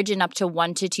coverage in up to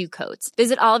 1 to 2 coats.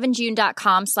 Visit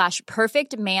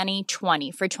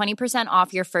oliveandjune.com/perfectmani20 for 20%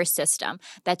 off your first system.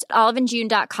 That's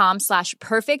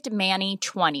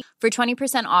oliveandjune.com/perfectmani20 for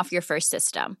 20% off your first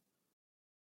system.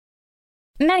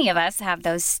 Many of us have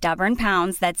those stubborn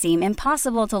pounds that seem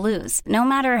impossible to lose, no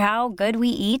matter how good we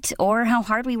eat or how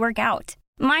hard we work out.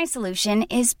 My solution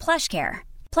is PlushCare.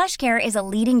 PlushCare is a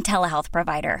leading telehealth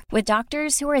provider with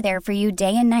doctors who are there for you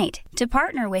day and night to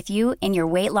partner with you in your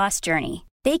weight loss journey.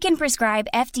 They can prescribe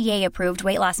FDA-approved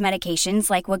weight loss medications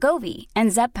like Wegovy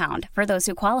and Zepbound for those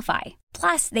who qualify.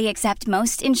 Plus, they accept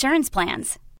most insurance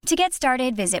plans. To get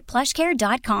started, visit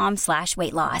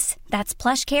plushcare.com/weightloss. That's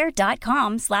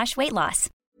plushcare.com/weightloss.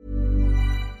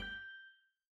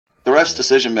 The ref's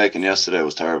decision making yesterday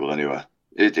was terrible anyway.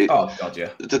 Oh, God, yeah.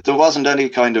 There wasn't any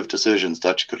kind of decisions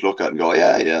that you could look at and go,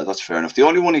 yeah, that's fair enough. The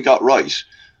only one he got right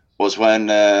was when,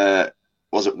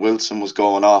 was it Wilson was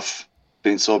going off,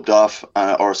 being subbed off,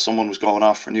 or someone was going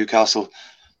off for Newcastle,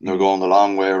 and they were going the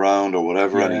long way around or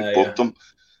whatever, and he booked them.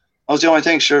 That was the only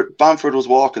thing. Sure, Bamford was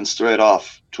walking straight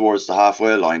off towards the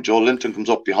halfway line. Joe Linton comes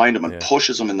up behind him and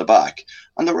pushes him in the back,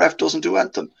 and the ref doesn't do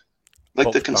anything. Like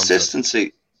booked the consistency,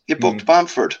 Bamford. You booked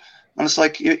Bamford, and it's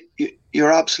like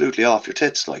you're absolutely off your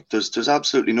tits. Like there's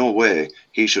absolutely no way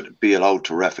he should be allowed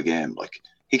to ref a game. Like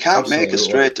he can't make a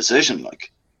straight decision.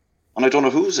 Like, and I don't know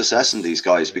who's assessing these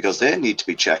guys because they need to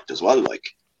be checked as well.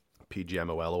 Like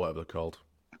PGMOL or whatever they're called.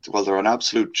 Well, they're an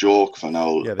absolute joke for an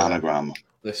old anagram.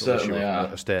 They certainly are.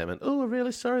 A statement. Oh, we're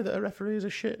really sorry that our referees are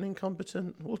shit and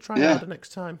incompetent. We'll try harder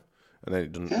next time. And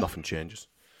then nothing changes.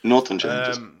 Nothing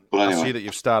changes. But anyway. I see that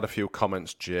you've started a few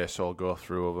comments, Jay, so I'll go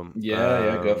through them.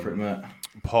 Yeah, go for it, mate.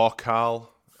 Poor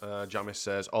Carl, Jamis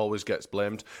says, always gets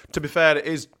blamed. To be fair, it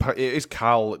is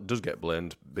Carl that does get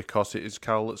blamed because it is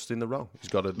Carl that's in the wrong. He's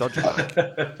got a dodgy back.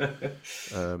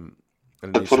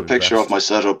 I put a picture of my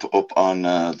setup up on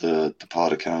the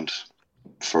pod account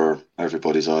for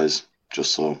everybody's eyes.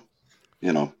 Just so,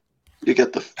 you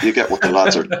get what the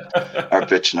lads are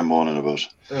bitching and moaning about.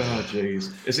 Oh,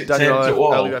 jeez. Is it Daniel taped at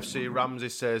all? LUFC Ramsey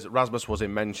says, Rasmus was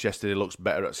immense yesterday, looks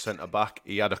better at centre-back.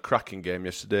 He had a cracking game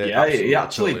yesterday. Yeah, he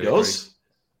actually does.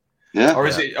 Agree. Yeah. Or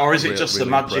is it just the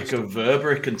magic of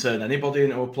Verber? It can turn anybody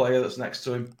into a player that's next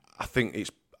to him? I think it's...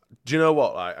 Do you know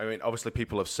what? I mean, obviously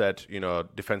people have said,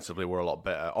 defensively we're a lot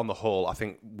better. On the whole, I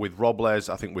think with Robles,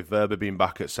 I think with Verber being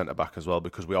back at centre-back as well,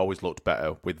 because we always looked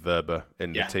better with Verber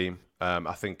in the team.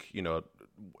 I think,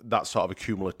 that sort of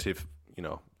accumulative,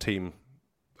 team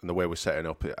and the way we're setting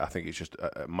up, I think it's just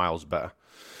miles better.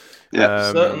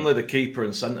 Yeah, certainly the keeper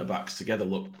and centre-backs together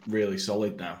look really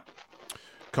solid now.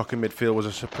 Cock in midfield was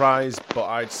a surprise, but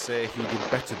I'd say he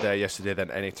did better there yesterday than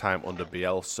any time under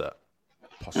Bielsa,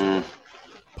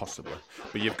 possibly.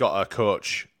 But you've got a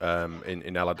coach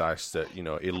in Allardyce that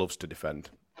he loves to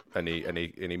defend, and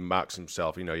he marks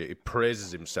himself. He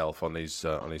praises himself on his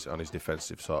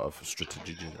defensive sort of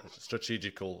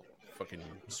strategical fucking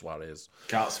soirees.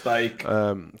 Can't spake.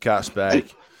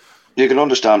 You can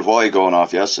understand why going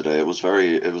off yesterday. It was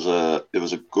a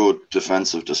good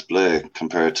defensive display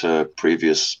compared to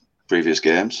previous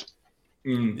games.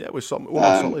 Yeah, we're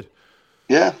solid.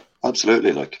 Yeah,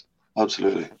 absolutely.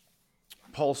 Absolutely.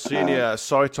 Paul Senior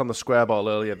saw it on the square ball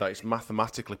earlier that it's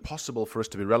mathematically possible for us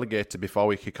to be relegated before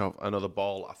we kick off another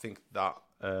ball. I think that,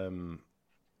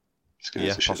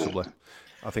 possibly.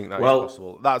 I think that is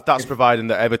possible. That's providing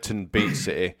that Everton beat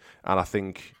City, and I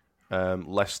think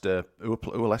Leicester. Who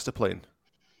are Leicester playing?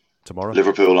 tomorrow.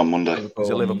 Liverpool on Monday. Is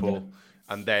it Liverpool?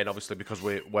 And then, obviously, because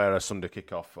we're a Sunday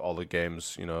kickoff, all the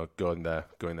games, go in their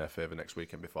favour next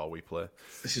weekend before we play.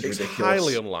 This is ridiculous.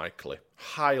 Highly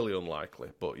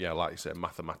unlikely. But yeah, like you say,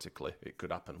 mathematically, it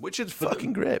could happen, which is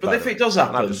fucking great. But if it does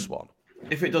happen,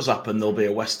 there'll be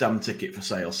a West Ham ticket for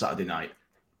sale Saturday night.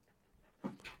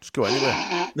 Just go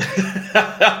anywhere.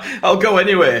 I'll go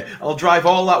anywhere. I'll drive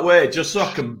all that way just so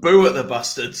I can boo at the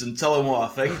bastards and tell them what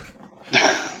I think.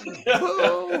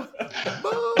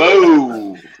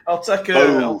 Boo! I'll take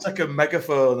a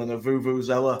megaphone and a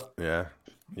vuvuzela. Yeah.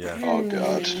 Oh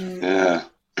God. Yeah.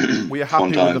 Were you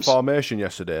happy with the formation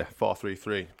yesterday?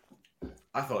 4-3-3.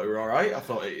 I thought it were all right. I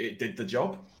thought it did the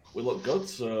job. We looked good,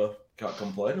 so can't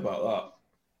complain about that.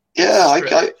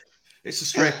 Yeah, it's the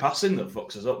straight passing that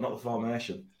fucks us up, not the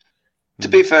formation. To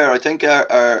be fair, I think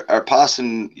our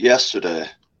passing yesterday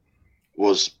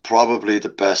was probably the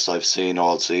best I've seen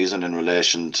all season in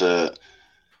relation to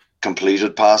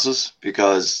completed passes,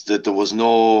 because there was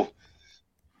no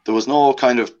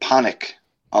kind of panic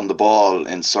on the ball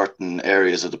in certain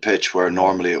areas of the pitch where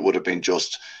normally it would have been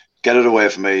just get it away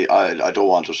from me. I don't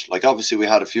want it. Like, obviously we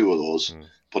had a few of those,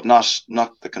 but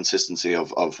not the consistency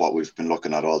of what we've been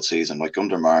looking at all season. Like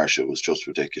under Marsh, it was just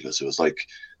ridiculous. It was like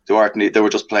they were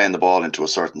just playing the ball into a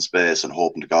certain space and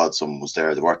hoping to God someone was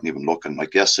there. They weren't even looking.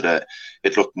 Like yesterday,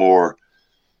 it looked I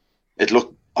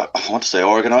want to say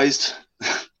organised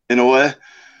in a way,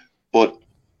 but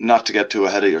not to get too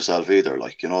ahead of yourself either.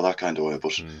 Like, that kind of way.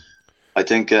 But I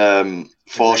think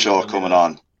Forshaw coming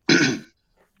on.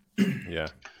 Yeah.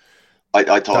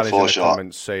 I thought Danny's Forshaw. In the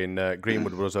comments saying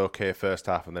Greenwood was okay first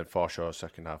half and then Forshaw's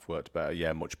second half worked better.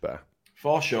 Yeah, much better.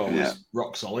 Forshaw was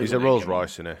rock solid. He's a Rolls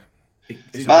Royce, isn't he?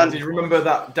 Did you remember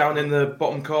that down in the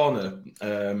bottom corner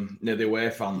near the away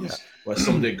fans where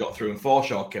somebody got through and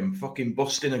Forshaw came fucking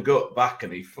busting a gut back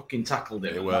and he fucking tackled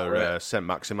it? They were St.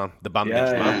 Maximan, the bandage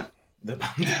man. Yeah. The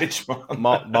bandage man.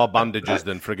 More bandages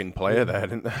than frigging player there,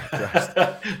 didn't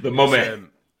there? The mummy.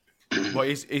 But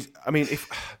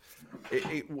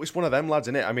it's one of them lads,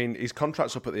 isn't it? I mean, his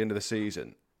contract's up at the end of the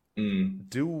season.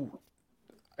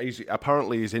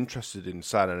 Apparently he's interested in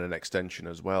signing an extension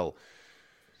as well.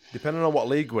 Depending on what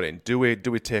league we're in, do we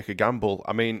take a gamble?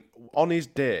 I mean, on his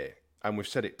day, and we've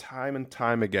said it time and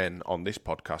time again on this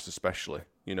podcast especially,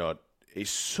 he's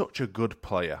such a good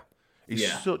player. He's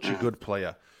such a good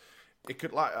player. It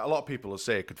could, like a lot of people will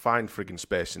say, it could find frigging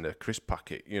space in a crisp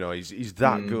packet. He's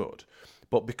that good.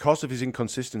 But because of his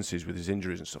inconsistencies with his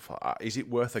injuries and stuff like that, is it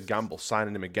worth a gamble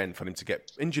signing him again for him to get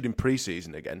injured in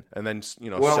pre-season again and then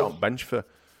sit on bench for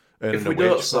earning a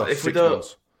wage for 6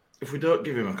 months? If we don't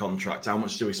give him a contract, how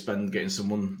much do we spend getting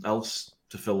someone else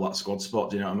to fill that squad spot?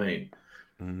 Do you know what I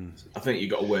mean? I think you've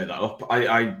got to weigh that up.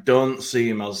 I don't see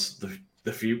him as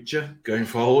the future going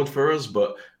forward for us,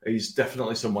 but he's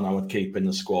definitely someone I would keep in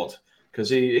the squad because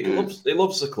he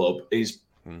loves the club. He's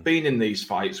been in these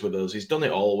fights with us. He's done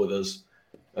it all with us.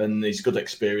 And he's good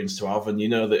experience to have, and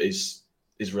that he's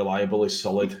reliable, he's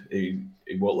solid. He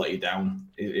won't let you down.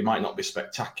 He might not be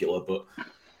spectacular, but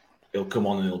he'll come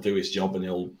on and he'll do his job, and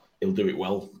he'll do it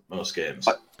well most games.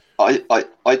 I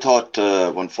thought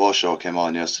when Forshaw came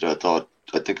on yesterday,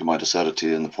 I think I might have said it to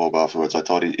you in the pub afterwards. I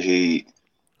thought he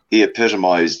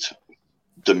epitomised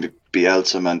the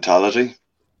Bielsa mentality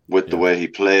with the way he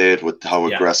played, with how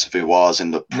aggressive he was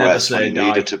in the press when he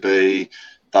needed to be.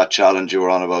 That challenge you were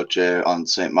on about, Jay, on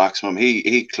St. Maximum,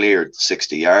 he cleared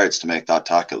 60 yards to make that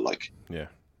tackle. And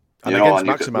against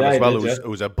Maximum as well, who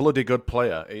was a bloody good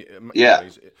player.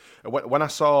 When I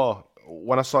saw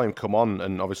him come on,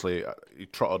 and obviously he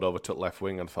trotted over to the left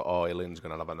wing, and thought, Ayling's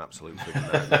going to have an absolute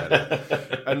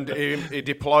nightmare. And he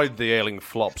deployed the Ayling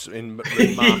flops in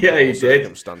remarkable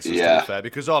circumstances, to be fair,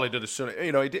 because all he did as soon,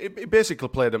 he basically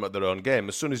played them at their own game.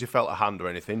 As soon as he felt a hand or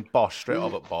anything, bosh, straight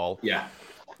over the ball.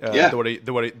 There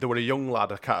were a young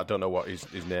lad. I don't know what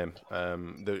his name.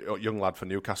 The young lad for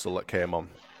Newcastle that came on.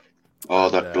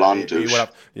 Oh, that blonde douche.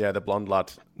 The blonde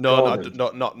lad. No,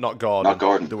 not Gordon. Not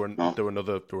Gordon. There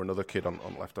were another kid on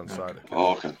left hand side.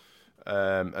 Oh, okay.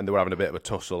 And they were having a bit of a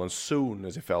tussle. And soon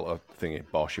as he felt a thingy,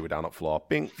 bosh, he was down at the floor.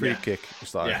 Bing, free kick.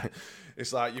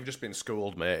 It's like you've just been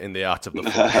schooled, mate, in the art of the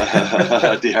flop.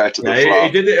 The art of the flop.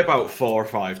 He did it about 4 or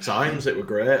 5 times. It was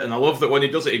great, and I love that when he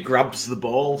does it, he grabs the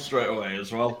ball straight away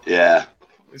as well. Yeah,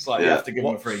 it's like you have to give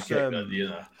him a free kick.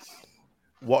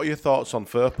 What are your thoughts on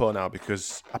Firpo now?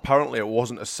 Because apparently it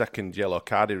wasn't a second yellow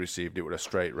card he received; it was a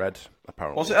straight red.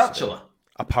 Apparently, was it actually?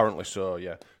 Apparently so.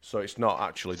 Yeah. So it's not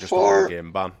actually just a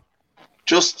 1-game ban.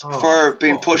 Just for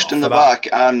being pushed in the back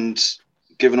and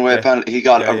giving away a penalty, he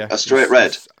got a straight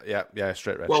red. Yeah,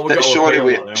 straight red. Well,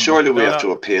 surely we have to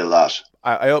appeal that.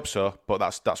 I hope so, but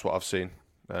that's what I've seen.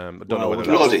 I don't know whether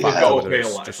that's fact or whether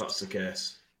it's if just... that's the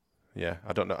case. Yeah,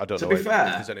 I don't know. To be fair,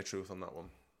 if there's any truth on that one.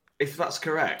 If that's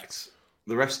correct,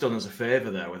 the ref's done us a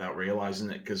favour there without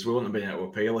realising it, because we wouldn't have been able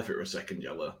to appeal if it were a second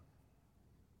yellow.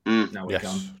 Now we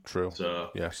can. True. So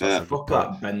yes, fuck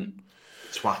that bent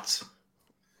twat.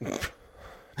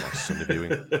 Sunday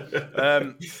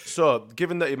viewing. So,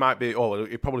 given that he might be,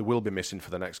 he probably will be missing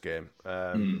for the next game.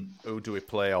 Who do we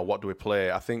play, or what do we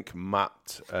play? I think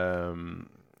Matt.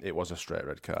 It was a straight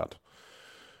red card.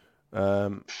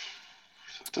 I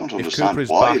don't understand Cooper is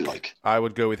why. Back, I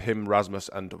would go with him, Rasmus,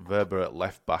 and Weber at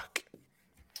left back.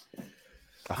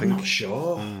 I'm not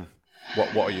sure.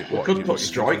 What are you? We could put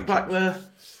Strike back there.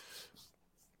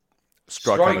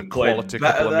 Strike on a quality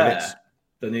couple of minutes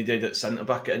than he did at centre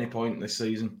back at any point this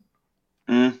season.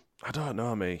 I don't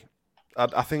know, me.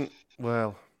 I think,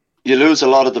 well, you lose a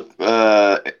lot of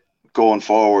the going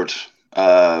forward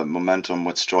momentum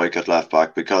with Strike at left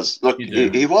back, because look,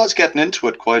 he was getting into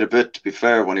it quite a bit, to be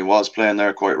fair. When he was playing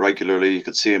there quite regularly, you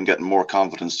could see him getting more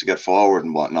confidence to get forward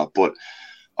and whatnot, but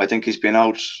I think he's been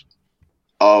out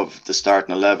of the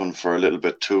starting 11 for a little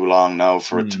bit too long now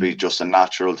for it to be just a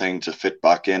natural thing to fit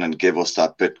back in and give us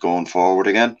that bit going forward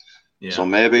again. So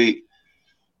maybe,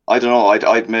 I don't know,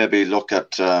 I'd maybe look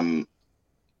at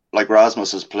like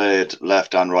Rasmus has played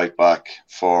left and right back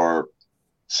for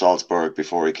Salzburg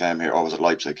before he came here, or was it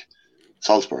Leipzig?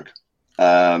 Salzburg.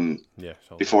 Salzburg.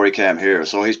 Before he came here,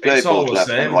 so he's played both left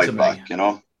and right back, you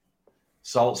know.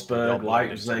 Salzburg,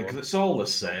 Leipzig, it's all the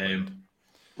same.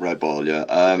 Red Ball,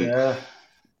 yeah.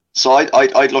 So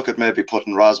I'd look at maybe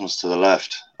putting Rasmus to the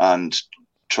left and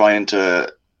trying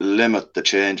to limit the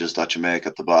changes that you make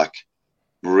at the back.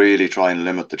 Really try and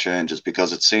limit the changes,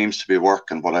 because it seems to be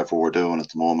working whatever we're doing at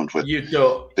the moment with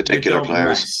particular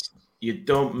players. You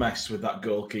don't mess with that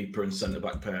goalkeeper and centre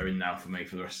back pairing now for me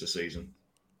for the rest of the season.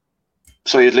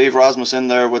 So you'd leave Rasmus in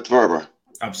there with Weber?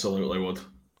 Absolutely would.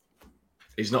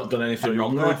 He's not done anything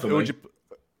wrong there for me.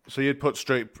 So you'd put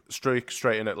straight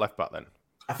in at left back then?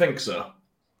 I think so.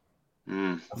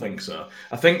 I think so.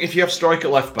 I think if you have Strike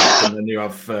at left back and then you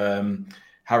have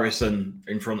Harrison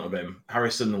in front of him,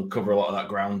 Harrison will cover a lot of that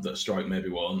ground that Strike maybe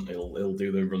won't. He'll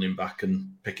do the running back and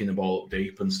picking the ball up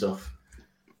deep and stuff.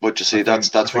 But you see,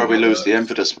 that's where we lose the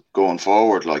impetus going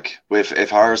forward. Like if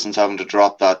Harrison's having to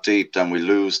drop that deep, then we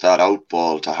lose that out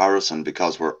ball to Harrison,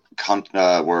 because we're I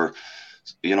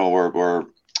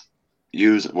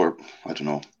don't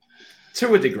know.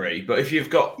 To a degree, but if you've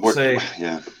got,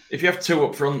 if you have two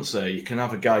up front, say, you can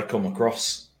have a guy come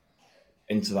across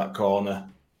into that corner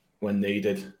when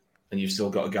needed, and you've still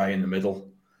got a guy in the middle.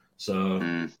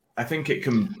 So I think it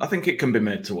can be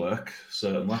made to work,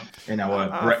 certainly, in our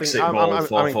Brexit ball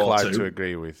 4-4-2. I'm inclined to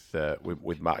agree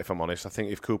with Matt, if I'm honest. I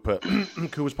think if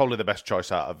Cooper's probably the best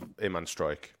choice out of him and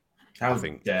Strike. How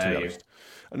dare you?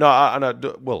 No, I'm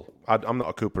not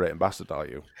a Cooper rating bastard, are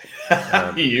you?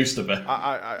 You used to be.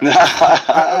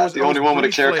 I was the only one with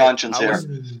a clear conscience here.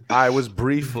 I was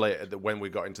briefly when we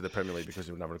got into the Premier League, because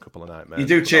we were having a couple of nightmares. You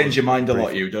do change your mind a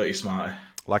lot, don't you, Smarty?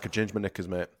 Like a change my knickers,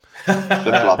 mate.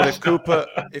 But if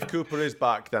Cooper is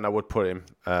back, then I would put him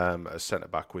as centre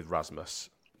back with Rasmus,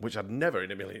 which I'd never in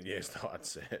a million years thought I'd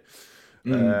say.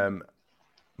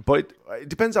 But it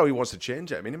depends how he wants to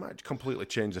change it. I mean, he might completely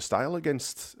change the style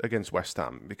against West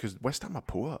Ham, because West Ham are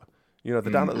poor. You know,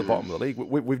 they're down at the bottom of the league.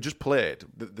 We've just played,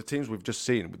 the teams we've just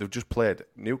seen, they've just played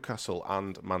Newcastle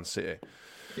and Man City.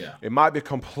 Yeah. It might be a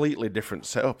completely different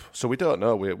setup. So we don't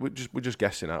know. We're just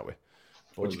guessing, aren't we?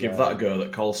 Would you give that a go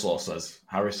that Coleslaw says?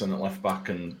 Harrison at left back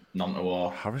and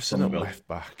Nonto Harrison at left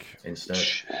back instead.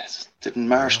 Jeez. Didn't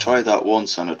Marsh try that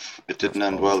once and it didn't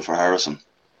end well for Harrison?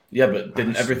 Yeah, but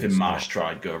didn't everything Marsh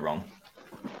tried go wrong?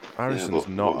 Harrison's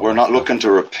not. We're not looking to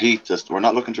repeat this. We're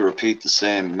not looking to repeat the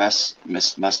same messed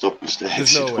up mistakes.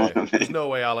 There's no way. There's no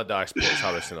way Allardyce puts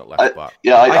Harrison at left back.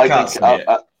 I think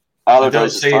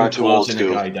Allardyce is far too old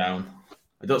school. I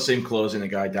don't see him closing a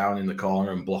guy down in the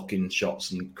corner and blocking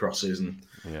shots and crosses, and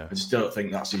I just don't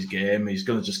think that's his game. He's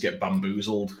going to just get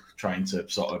bamboozled trying to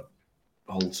sort of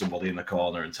hold somebody in the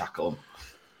corner and tackle him.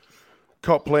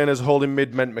 Cop playing as holding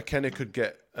mid meant McKenna could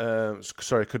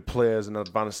play as an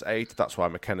advanced 8. That's why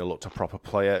McKenna looked a proper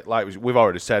player. Like we've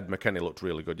already said, McKenna looked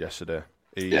really good yesterday.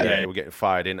 We're getting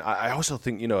fired in. I also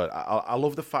think, I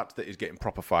love the fact that he's getting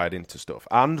proper fired into stuff.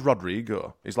 And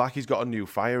Rodrigo, it's like he's got a new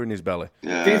fire in his belly.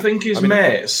 Yeah. Do you think his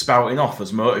mates spouting off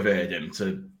has motivated him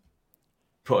to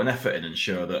put an effort in and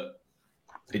show that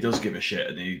he does give a shit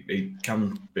and he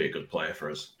can be a good player for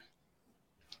us?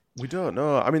 We don't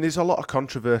know. I mean, there's a lot of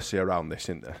controversy around this,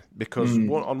 isn't there? Because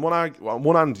on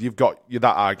one hand, you've got that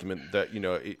argument that,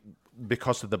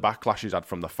 because of the backlash he's had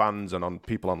from the fans and on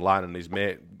people online and his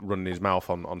mate running his mouth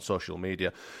on social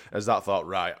media, has that thought,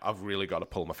 right, I've really got to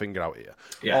pull my finger out here?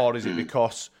 Yeah. Or is it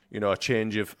because, a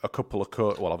change of a couple of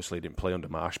well, obviously he didn't play under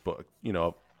Marsh, but,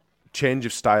 change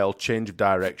of style, change of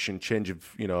direction, change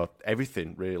of,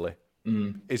 everything, really?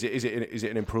 Is it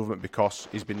an improvement because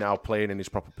he's been now playing in his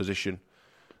proper position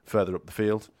further up the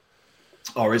field?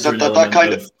 Or is there an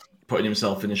element of putting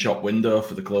himself in a shop window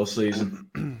for the close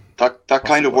season? That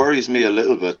kind of worries me a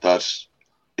little bit, that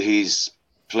he's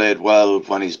played well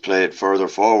when he's played further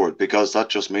forward, because that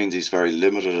just means he's very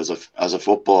limited as a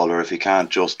footballer if he can't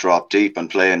just drop deep and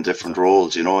play in different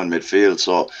roles, in midfield.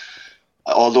 So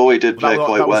although he did play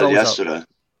quite well yesterday.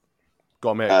 Go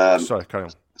on, mate. Sorry, carry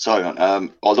on.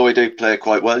 Sorry, although he did play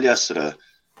quite well yesterday,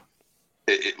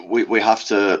 we have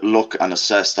to look and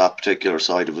assess that particular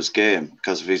side of his game,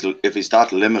 because if he's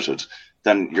that limited,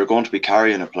 then you're going to be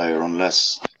carrying a player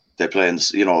unless they play in,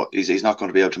 he's not going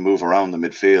to be able to move around the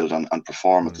midfield and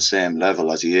perform at the same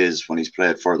level as he is when he's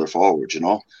played further forward,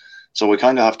 So we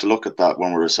kind of have to look at that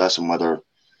when we're assessing whether,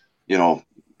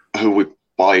 who we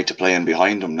buy to play in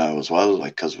behind him now as well,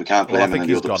 because we can't play him in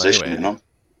any other position, anyway,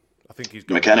 I think he's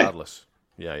gone McKenna. Regardless.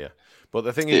 Yeah. But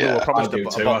the thing is, we were promised a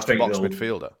box-to-box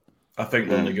midfielder. I think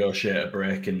they'll negotiate a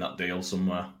break in that deal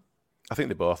somewhere. I think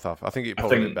they both have. I think it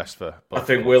probably be best for both. I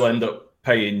think we'll end up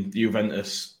paying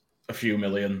Juventus a few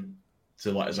million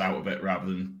to let us out of it rather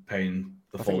than paying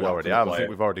the full. We already have. I think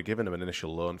we've already given them an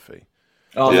initial loan fee.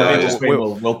 Oh, yeah.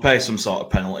 We'll pay some sort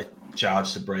of penalty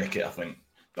charge to break it. I think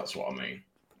that's what I mean.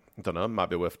 I don't know. It might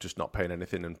be worth just not paying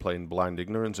anything and playing blind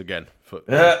ignorance again. What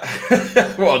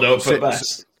I know for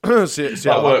best.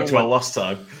 That worked well last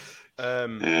time. For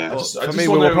me,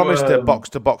 we were promised a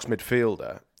box-to-box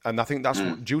midfielder, and I think that's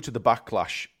due to the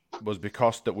backlash was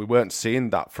because that we weren't seeing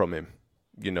that from him.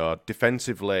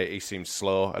 Defensively, he seemed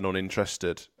slow and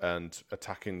uninterested, and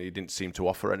attacking, he didn't seem to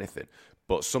offer anything.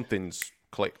 But something's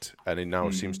clicked, and he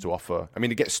now seems to offer. I mean,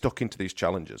 he gets stuck into these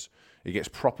challenges. He gets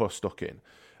proper stuck in,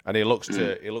 and he looks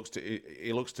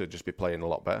to just be playing a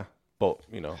lot better. But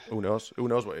who knows? Who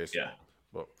knows what it is? Yeah.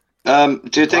 But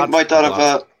do you think might that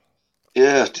have? Do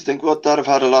you think would that have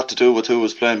had a lot to do with who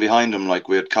was playing behind him? Like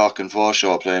we had Cock and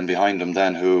Forshaw playing behind him,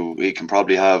 then who he can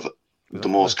probably have the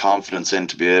most confidence in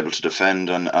to be able to defend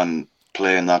and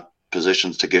play in that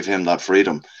positions to give him that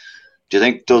freedom. Do you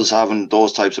think does having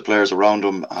those types of players around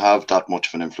him have that much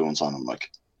of an influence on him,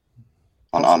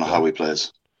 on how he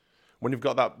plays? When you've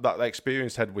got that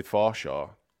experienced head with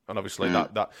Forshaw, and obviously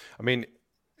that I mean,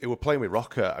 he were playing with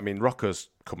Rocker. I mean, Rocker's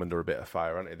come under a bit of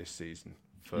fire, hasn't he, this season?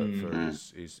 For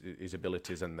his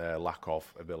abilities and their lack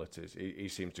of abilities. He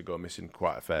seems to go missing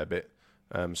quite a fair bit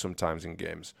sometimes in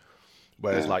games.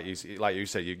 Whereas, like you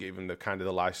say, you give him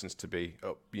the license to be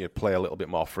play a little bit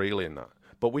more freely in that.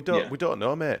 But we don't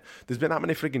know, mate. There's been that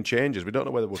many frigging changes. We don't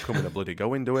know whether we're coming or bloody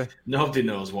going, do we? Nobody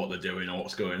knows what they're doing or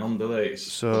what's going on, do they?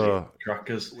 It's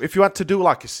crackers. If you had to do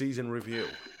like a season review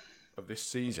of this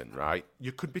season, right,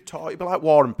 you could be taught. It'd be like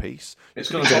War and Peace.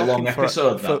 It's going to be a long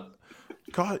episode.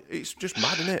 God, it's just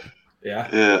mad, isn't it?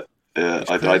 Yeah.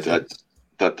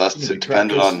 That's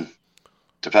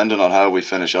depending on how we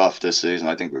finish off this season.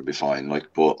 I think we'll be fine. That's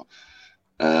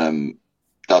going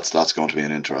to be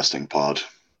an interesting pod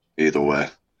either way.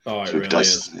 Oh, it really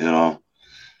is.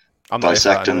 I'm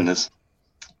dissecting this.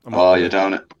 You're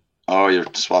down it. Oh, you're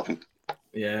swapping.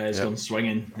 Yeah, he's gone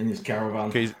swinging in his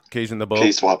caravan. Keys in the boat.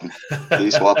 Key swapping.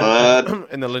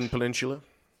 In the Lynn Peninsula.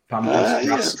 Pandas,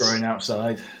 grass growing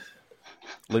outside.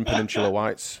 Lynn Peninsula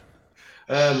Whites.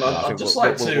 I'd just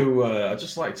like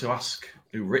to ask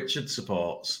who Richard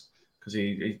supports, because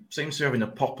he seems to be having a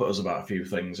pop at us about a few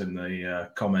things in the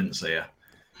comments here.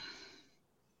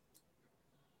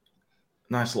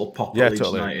 Nice little pop at Leeds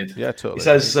United. Yeah, totally. He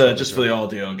says, just for the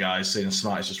audio guys, seeing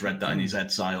Smarty's just read that in his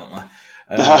head silently.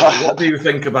 What do you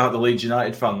think about the Leeds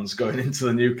United fans going into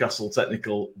the Newcastle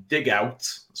technical dig out,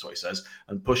 that's what he says,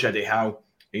 and push Eddie Howe?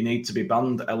 He needs to be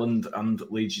banned, Elland and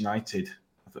Leeds United.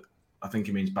 I think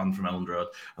he means banned from Elland Road.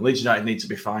 And Leeds United need to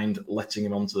be fined letting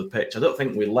him onto the pitch. I don't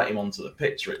think we let him onto the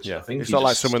pitch, Richard. Yeah. I think it's not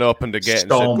like someone opened a gate and said,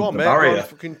 go on, mate,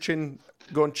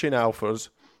 go and chin out for us.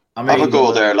 I mean, have a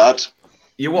go there, lad.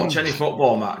 You watch any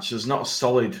football match, there's not a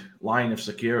solid line of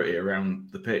security around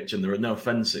the pitch, and there are no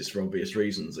fences for obvious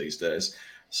reasons these days.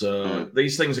 So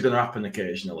these things are going to happen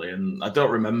occasionally, and I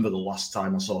don't remember the last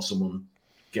time I saw someone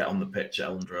get on the pitch at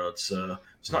Elland Road. So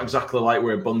it's not exactly like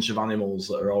we're a bunch of animals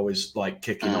that are always like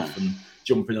kicking off and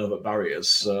jumping over barriers.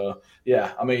 So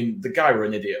yeah, I mean, the guy were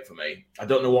an idiot for me. I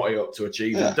don't know what he hoped to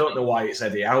achieve. I don't know why it's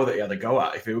Eddie Howe that he had a go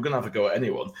at. If he were going to have a go at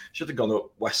anyone, should have gone up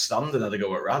West Stand and had a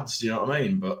go at Rads. Do you know what I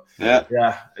mean? But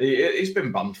yeah, he's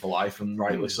been banned for life, and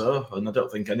rightly so. And I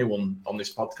don't think anyone on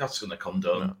this podcast is going to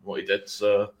condone what he did.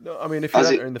 So no, I mean, if you're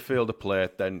entering the field of play,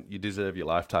 then you deserve your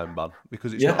lifetime ban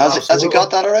because it's has he got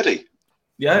that already?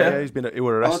 Yeah. He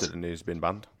was arrested and he's been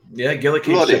banned. Yeah, Gilly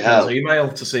keeps checking his email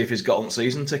to see if he's got on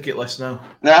season ticket list now.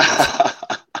 Does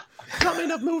that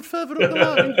mean I've moved further up the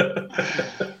line?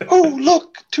 Oh,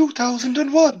 look,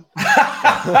 2001.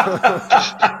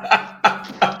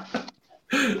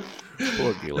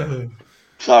 Poor Gilly.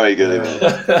 Sorry, Gilly.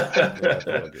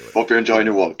 Hope you're enjoying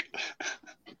your walk.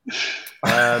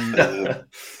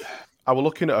 I was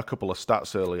looking at a couple of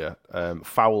stats earlier.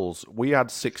 Fouls, we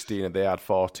had 16 and they had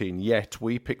 14, yet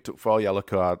we picked up 4 yellow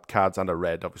cards and a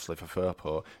red, obviously, for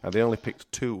Firpo, and they only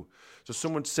picked 2. So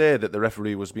some would say that the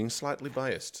referee was being slightly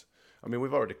biased. I mean,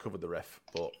 we've already covered the ref,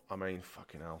 but, I mean,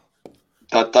 fucking hell.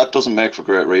 That doesn't make for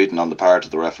great reading on the part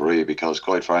of the referee because,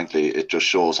 quite frankly, it just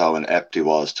shows how inept he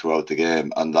was throughout the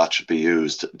game, and that should be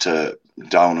used to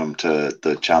down him to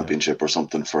the championship or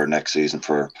something for next season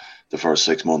for the first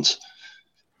 6 months.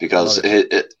 Because for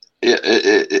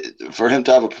him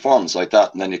to have a performance like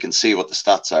that, and then you can see what the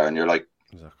stats are, and you're like,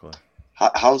 exactly,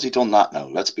 how's he done that now?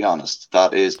 Let's be honest.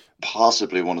 That is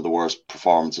possibly one of the worst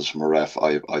performances from a ref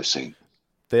I've seen.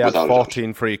 They had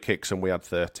 14 free kicks and we had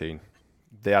 13.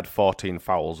 They had 14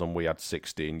 fouls and we had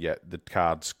 16, yet the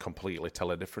cards completely tell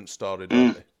a different story,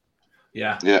 don't they?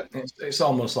 Yeah. It's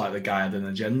almost like the guy had an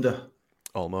agenda.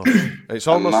 Almost. It's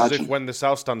almost as if when the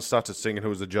South Stand started singing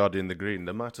Who's the Geordie in the Green,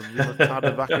 they might have a tad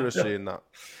of accuracy in that.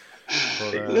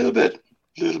 But, a little bit.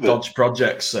 Dodge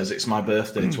Projects says it's my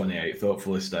birthday, 28th.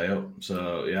 Hopefully stay up.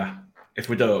 So, yeah. If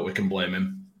we don't, we can blame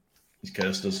him. He's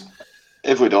cursed us.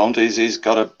 If we don't, he's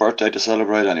got a birthday to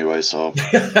celebrate anyway, so...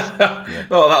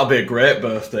 Oh, that'll be a great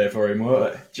birthday for him,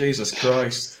 won't it? Jesus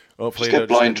Christ. Hopefully just get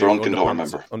blind drunk and don't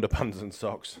remember. Underpants and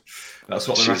socks. That's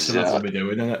what the rest of us will be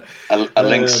doing, isn't it? A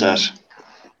link set.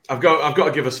 I've got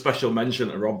to give a special mention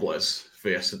to Robles for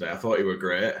yesterday. I thought he were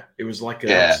great. He was like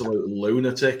an absolute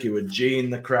lunatic. He would G'ing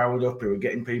the crowd up. He were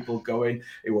getting people going.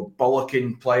 He were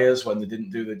bollocking players when they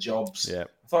didn't do the jobs. Yeah.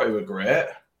 I thought he were great.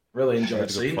 Really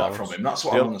enjoyed seeing that from him. That's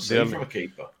what I want to see from a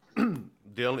keeper.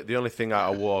 The only thing I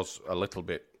was a little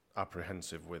bit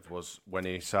apprehensive with was when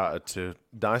he started to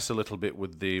dice a little bit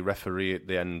with the referee at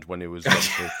the end when he was... I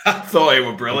thought he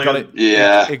were brilliant.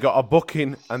 He got a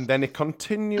booking and then he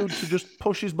continued to just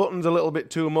push his buttons a little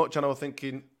bit too much, and I was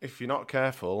thinking, if you're not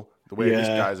careful, the way this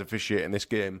guy's officiating this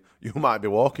game, you might be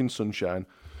walking sunshine.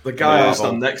 The guy I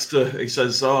stand next to, he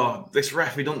says, "Oh, this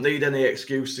ref, he don't need any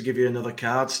excuse to give you another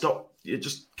card. Stop, you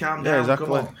just calm down, exactly.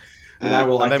 come on." And I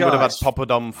will like, then would have had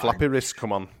Papadom Flappy Wrist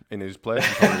come on in his place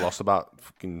and probably lost about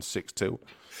fucking 6-2.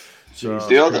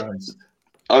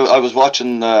 I was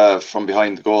watching from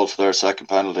behind the goal for their second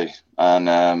penalty,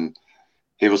 and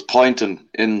he was pointing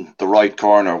in the right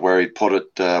corner where he put it.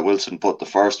 Wilson put the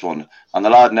first one, and the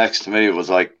lad next to me was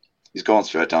like, "He's going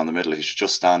straight down the middle. He should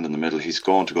just stand in the middle. He's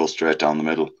going to go straight down the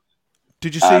middle."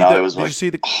 Did you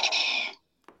see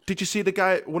Did you see the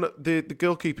guy, the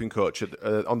goalkeeping coach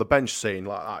on the bench saying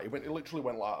like that? He literally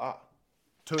went like that.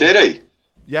 Did he?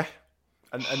 Yeah,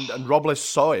 and Robles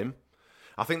saw him.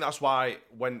 I think that's why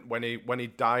when he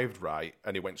dived right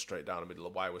and he went straight down the middle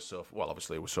of why he was so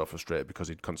obviously he was so frustrated because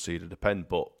he'd conceded a pen.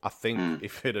 But I think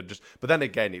if he'd have just, but then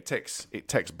again it takes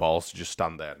balls to just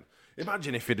stand there.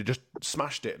 Imagine if he'd have just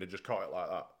smashed it and had just caught it like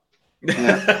that.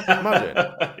 Yeah. Imagine.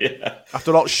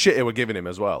 After all shit he were giving him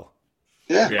as well.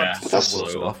 Yeah, that's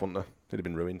off, wouldn't they? They'd have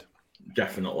been ruined.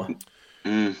 Definitely.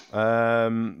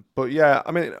 But yeah,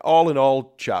 I mean, all in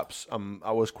all, chaps,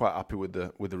 I was quite happy with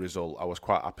the result. I was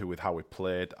quite happy with how we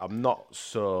played. I'm not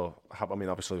so happy. I mean,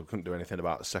 obviously we couldn't do anything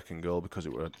about the second goal because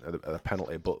it was a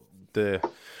penalty. But the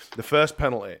first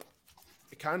penalty,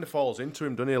 it kind of falls into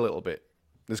him, doesn't he, a little bit?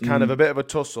 There's kind of a bit of a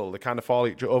tussle. They kind of fall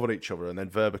over each other, and then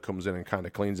Verba comes in and kind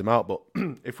of cleans him out. But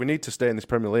if we need to stay in this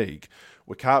Premier League,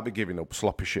 we can't be giving up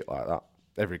sloppy shit like that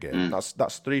every game.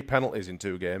 That's 3 penalties in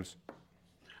 2 games.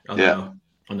 I know,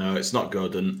 it's not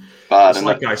good. And it's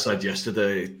like I said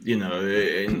yesterday, you know,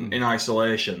 in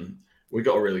isolation, we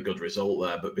got a really good result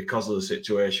there. But because of the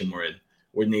situation we're in,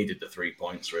 we needed the 3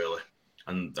 points, really.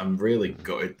 And I'm really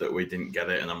gutted that we didn't get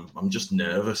it. And I'm just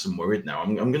nervous and worried now.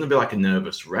 I'm going to be like a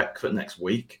nervous wreck for next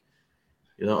week.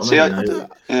 You know what I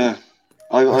mean?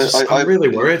 I'm really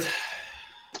worried.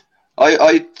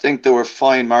 I think there were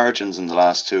fine margins in the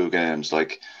last 2 games.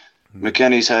 Like,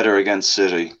 McKennie's header against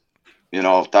City, you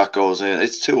know, if that goes in,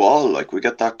 it's 2-2. Like, we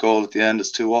get that goal at the end,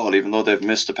 it's 2-2. Even though they've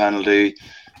missed a penalty,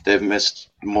 they've missed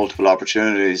multiple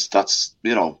opportunities. That's,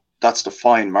 you know, that's the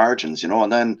fine margins, you know.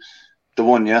 And then the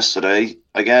one yesterday,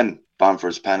 again,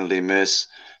 Bamford's penalty miss.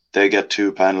 They get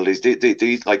 2 penalties. They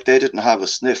didn't have a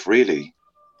sniff, really,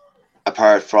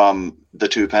 apart from the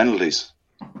 2 penalties.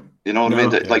 You know what I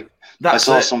mean? I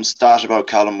saw some stat about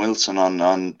Callum Wilson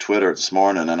on Twitter this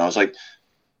morning, and I was like,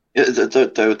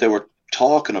 they were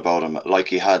talking about him like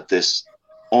he had this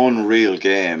unreal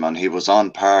game and he was on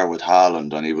par with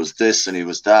Haaland and he was this and he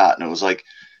was that, and it was like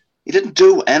he didn't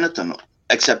do anything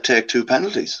except take 2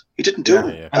 penalties. He didn't do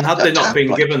it. And had they not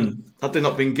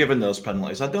been given those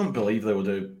penalties, I don't believe they would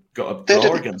have got a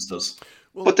draw against us.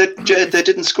 But they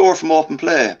didn't score from open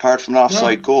play apart from an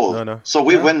offside goal. No. So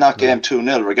we win that game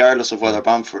 2-0 regardless of whether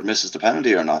Bamford misses the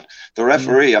penalty or not. The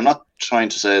referee, I'm not trying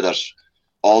to say that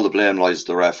all the blame lies with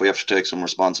the ref. We have to take some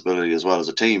responsibility as well as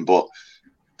a team. But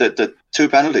the 2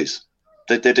 penalties,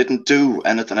 they didn't do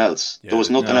anything else. There was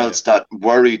nothing else that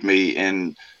worried me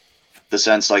in the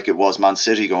sense like it was Man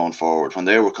City going forward when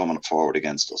they were coming forward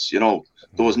against us. You know,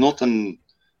 there was nothing.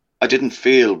 I didn't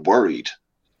feel worried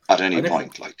at any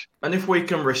point. And if we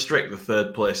can restrict the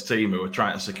 3rd place team who are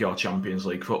trying to secure Champions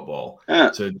League football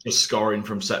to just scoring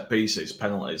from set pieces,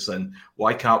 penalties, then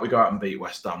why can't we go out and beat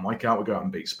West Ham? Why can't we go out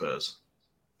and beat Spurs?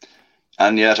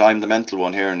 And yet I'm the mental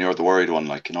one here and you're the worried one,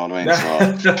 like, you know what I mean?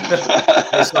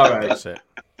 So. It's all right. That's it.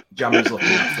 Jammy's looking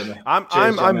after me.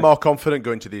 I'm more confident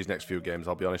going to these next few games,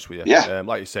 I'll be honest with you. Yeah.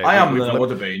 Like you say, I am than I would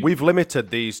have been. We've limited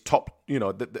these top, you know,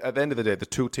 at the end of the day, the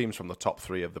 2 teams from the top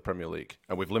 3 of the Premier League,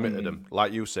 and we've limited them,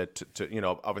 like you said, to you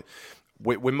know,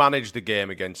 we managed the game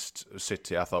against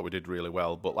City. I thought we did really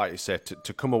well, but like you said,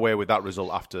 to come away with that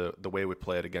result after the way we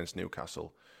played against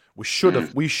Newcastle, we should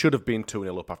have been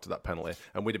 2-0 up after that penalty,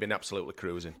 and we'd have been absolutely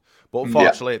cruising. But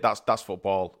unfortunately, that's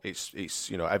football. It's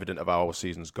you know, evident of how our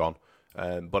season's gone.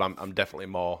 But I'm definitely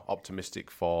more optimistic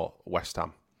for West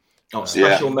Ham.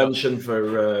 Special mention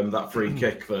for that free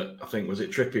kick that I think was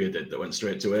it Trippier did that went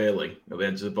straight to Ayling at the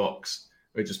edge of the box.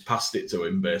 We just passed it to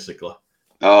him basically.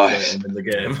 Oh, in the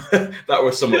game. That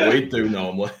was something we'd do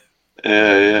normally.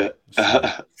 Yeah.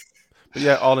 But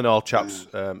yeah, all in all, chaps,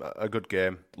 a good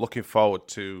game. Looking forward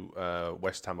to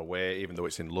West Ham away, even though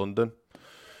it's in London.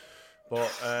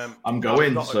 But I'm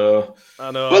going, so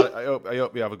I know. Well, I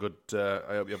hope you have a good.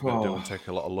 I hope you have a good do and take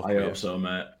a lot of luck. I hope so,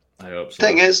 mate. I hope so.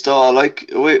 Thing is, though, like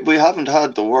we haven't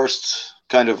had the worst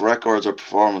kind of records or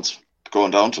performance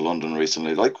going down to London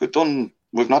recently. Like we've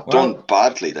not done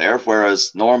badly there,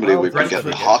 whereas normally we've been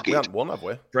getting hockeyed. We haven't won, have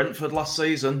we? Brentford last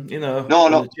season, you know. No.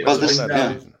 Well,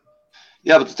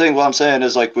 yeah, but the thing, what I'm saying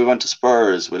is, like, we went to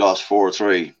Spurs, we lost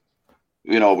 4-3.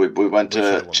 You know, we went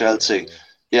to Chelsea.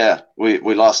 Yeah, we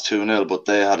lost 2-0, but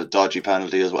they had a dodgy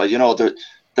penalty as well. You know,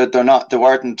 they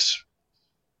weren't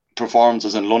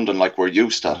performances in London like we're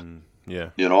used to.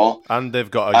 Yeah, you know, and they've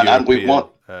got a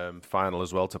European final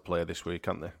as well to play this week,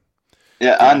 haven't they?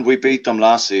 Yeah, and we beat them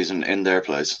last season in their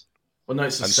place. Well, no,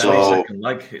 it's the second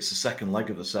leg. It's the second leg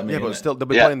of the semi. Yeah, but still, they'll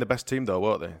be playing the best team, though,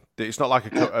 won't they? It's not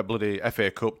like a bloody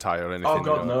FA Cup tie or anything. Oh,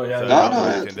 God, no, yeah.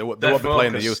 They won't be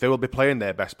playing the youth. They will be playing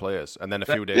their best players, and then a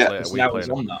few days later, we play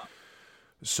them.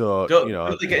 So,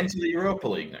 don't they get into the Europa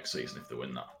League next season if they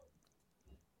win that?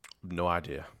 No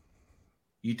idea.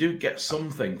 You do get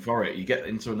something for it. You get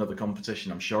into another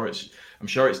competition. I'm sure it's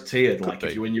tiered. Like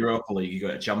if you win Europa League, you go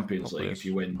to Champions League. If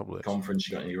you win Conference,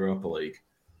 you go to Europa League.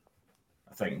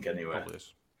 I think anyway.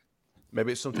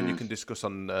 Maybe it's something you can discuss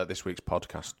on this week's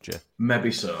podcast, Jay.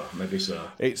 Maybe so.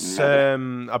 It's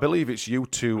I believe it's you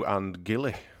two and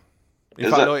Gilly. In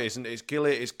fact, no, it isn't. It's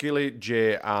Gilly,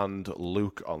 Jay, and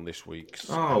Luke on this week's.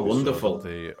 Oh, wonderful!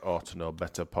 The Ought to Know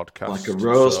Better podcast, like a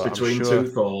rose between two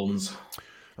thorns.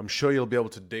 I'm sure you'll be able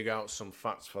to dig out some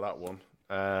facts for that one.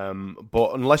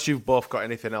 But unless you've both got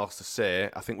anything else to say,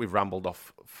 I think we've rambled on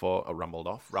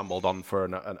for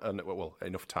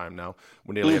enough time now.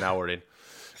 We're nearly an hour in.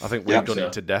 I think we've done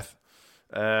it to death.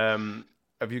 Have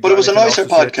you? But it was a nicer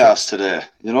podcast today.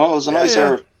 You know, it was a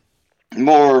nicer,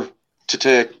 more to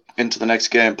take into the next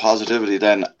game positivity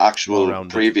than actual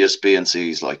previous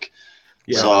B&Cs. Like,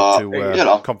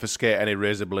 to confiscate any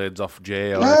razor blades off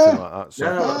Jay or anything like that. So.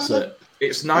 Yeah, that's it.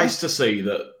 It's nice to see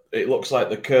that it looks like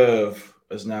the curve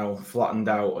has now flattened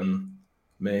out and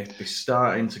may be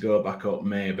starting to go back up,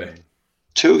 maybe.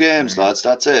 2 games, lads,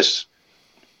 that's it.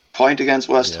 Point against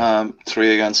West Ham,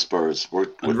 3 against Spurs.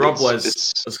 And Rob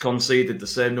has conceded the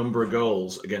same number of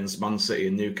goals against Man City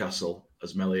and Newcastle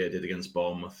as Melier did against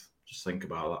Bournemouth. Just think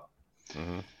about that.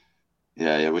 Mm-hmm.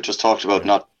 Yeah. We just talked about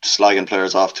not slagging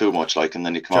players off too much, and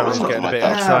then you come out with something like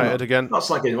that. Excited again. Not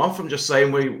slagging him off. I'm just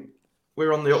saying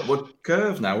we're on the upward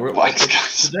curve now. We're upward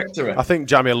trajectory. I think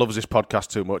Jamie loves this podcast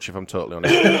too much, if I'm totally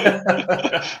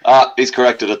honest. He's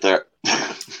corrected it there.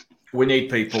 We need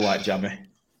people like Jamie.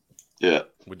 Yeah.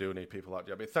 We do need people like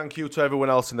Jamie. Thank you to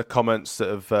everyone else in the comments that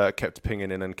have kept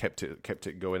pinging in and kept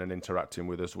it going and interacting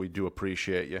with us. We do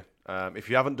appreciate you. If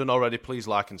you haven't done already, please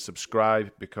like and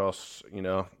subscribe, because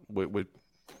we're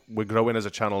growing as a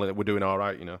channel and we're doing all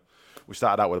right. We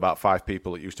started out with about 5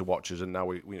 people that used to watch us, and now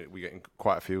we're getting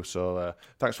quite a few. So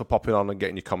thanks for popping on and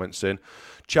getting your comments in.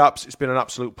 Chaps, it's been an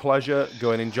absolute pleasure.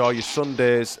 Go and enjoy your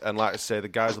Sundays. And like I say, the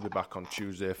guys will be back on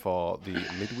Tuesday for the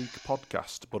midweek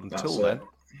podcast. But until then,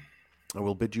 I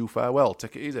will bid you farewell.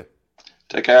 Take it easy.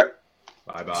 Take care.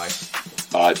 Bye-bye.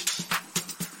 Bye.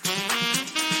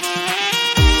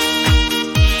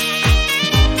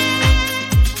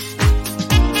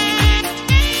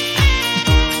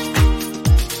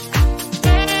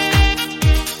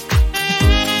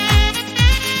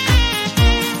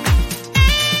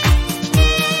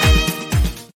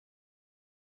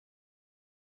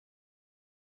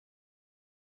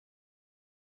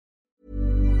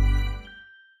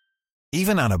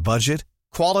 Even on a budget,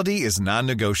 quality is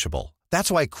non-negotiable.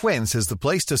 That's why Quince is the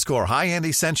place to score high-end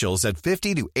essentials at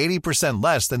 50 to 80%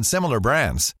 less than similar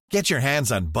brands. Get your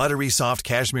hands on buttery soft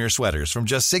cashmere sweaters from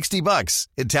just $60,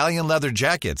 Italian leather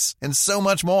jackets, and so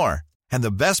much more. And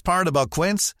the best part about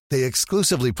Quince, they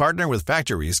exclusively partner with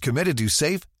factories committed to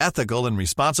safe, ethical, and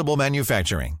responsible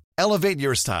manufacturing. Elevate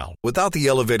your style without the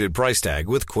elevated price tag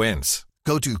with Quince.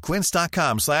 Go to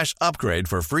quince.com/upgrade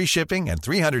for free shipping and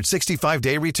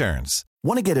 365-day returns.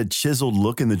 Want to get a chiseled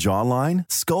look in the jawline?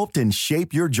 Sculpt and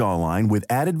shape your jawline with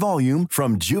added volume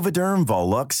from Juvederm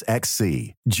Volux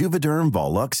XC. Juvederm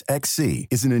Volux XC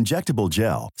is an injectable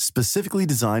gel specifically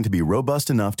designed to be robust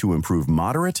enough to improve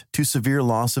moderate to severe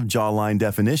loss of jawline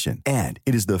definition. And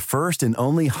it is the first and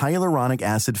only hyaluronic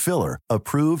acid filler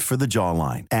approved for the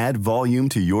jawline. Add volume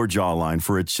to your jawline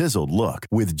for a chiseled look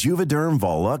with Juvederm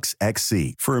Volux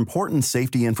XC. For important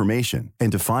safety information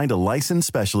and to find a licensed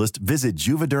specialist, visit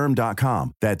Juvederm.com.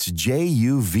 That's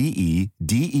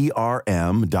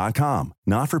Juvederm.com.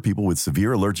 Not for people with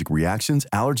severe allergic reactions,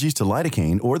 allergies to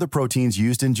lidocaine, or the proteins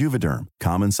used in Juvederm.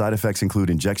 Common side effects include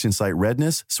injection site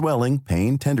redness, swelling,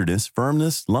 pain, tenderness,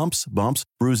 firmness, lumps, bumps,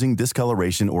 bruising,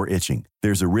 discoloration, or itching.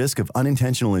 There's a risk of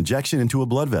unintentional injection into a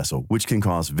blood vessel, which can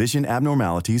cause vision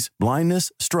abnormalities,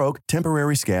 blindness, stroke,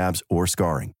 temporary scabs, or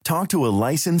scarring. Talk to a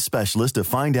licensed specialist to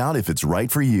find out if it's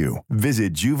right for you.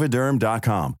 Visit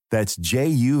Juvederm.com. That's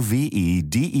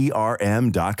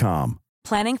Juvederm.com.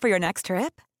 Planning for your next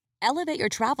trip? Elevate your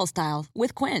travel style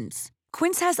with Quince.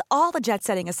 Quince has all the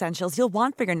jet-setting essentials you'll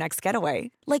want for your next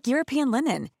getaway, like European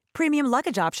linen, premium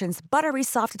luggage options, buttery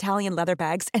soft Italian leather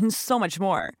bags, and so much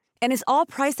more. And is all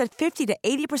priced at 50 to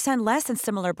 80% less than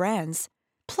similar brands.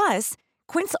 Plus,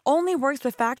 Quince only works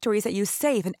with factories that use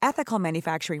safe and ethical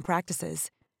manufacturing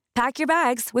practices. Pack your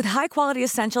bags with high-quality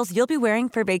essentials you'll be wearing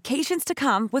for vacations to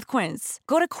come with Quince.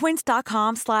 Go to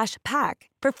quince.com/pack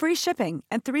for free shipping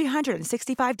and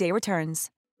 365-day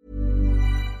returns.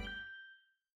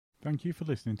 Thank you for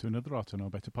listening to another Ought to Know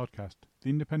Better podcast, the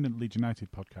Independent Leeds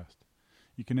United podcast.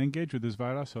 You can engage with us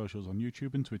via our socials on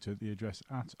YouTube and Twitter at the address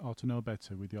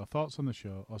 @OughToKnowBetter with your thoughts on the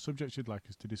show or subjects you'd like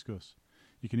us to discuss.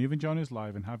 You can even join us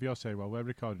live and have your say while we're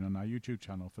recording on our YouTube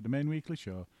channel for the main weekly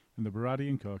show and the Berardi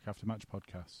and Coke After-Match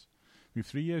podcasts. We have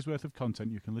 3 years' worth of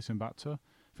content you can listen back to,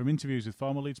 from interviews with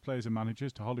former Leeds players and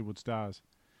managers to Hollywood stars.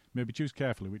 Maybe choose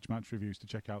carefully which match reviews to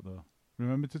check out though.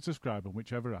 Remember to subscribe on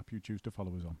whichever app you choose to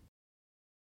follow us on.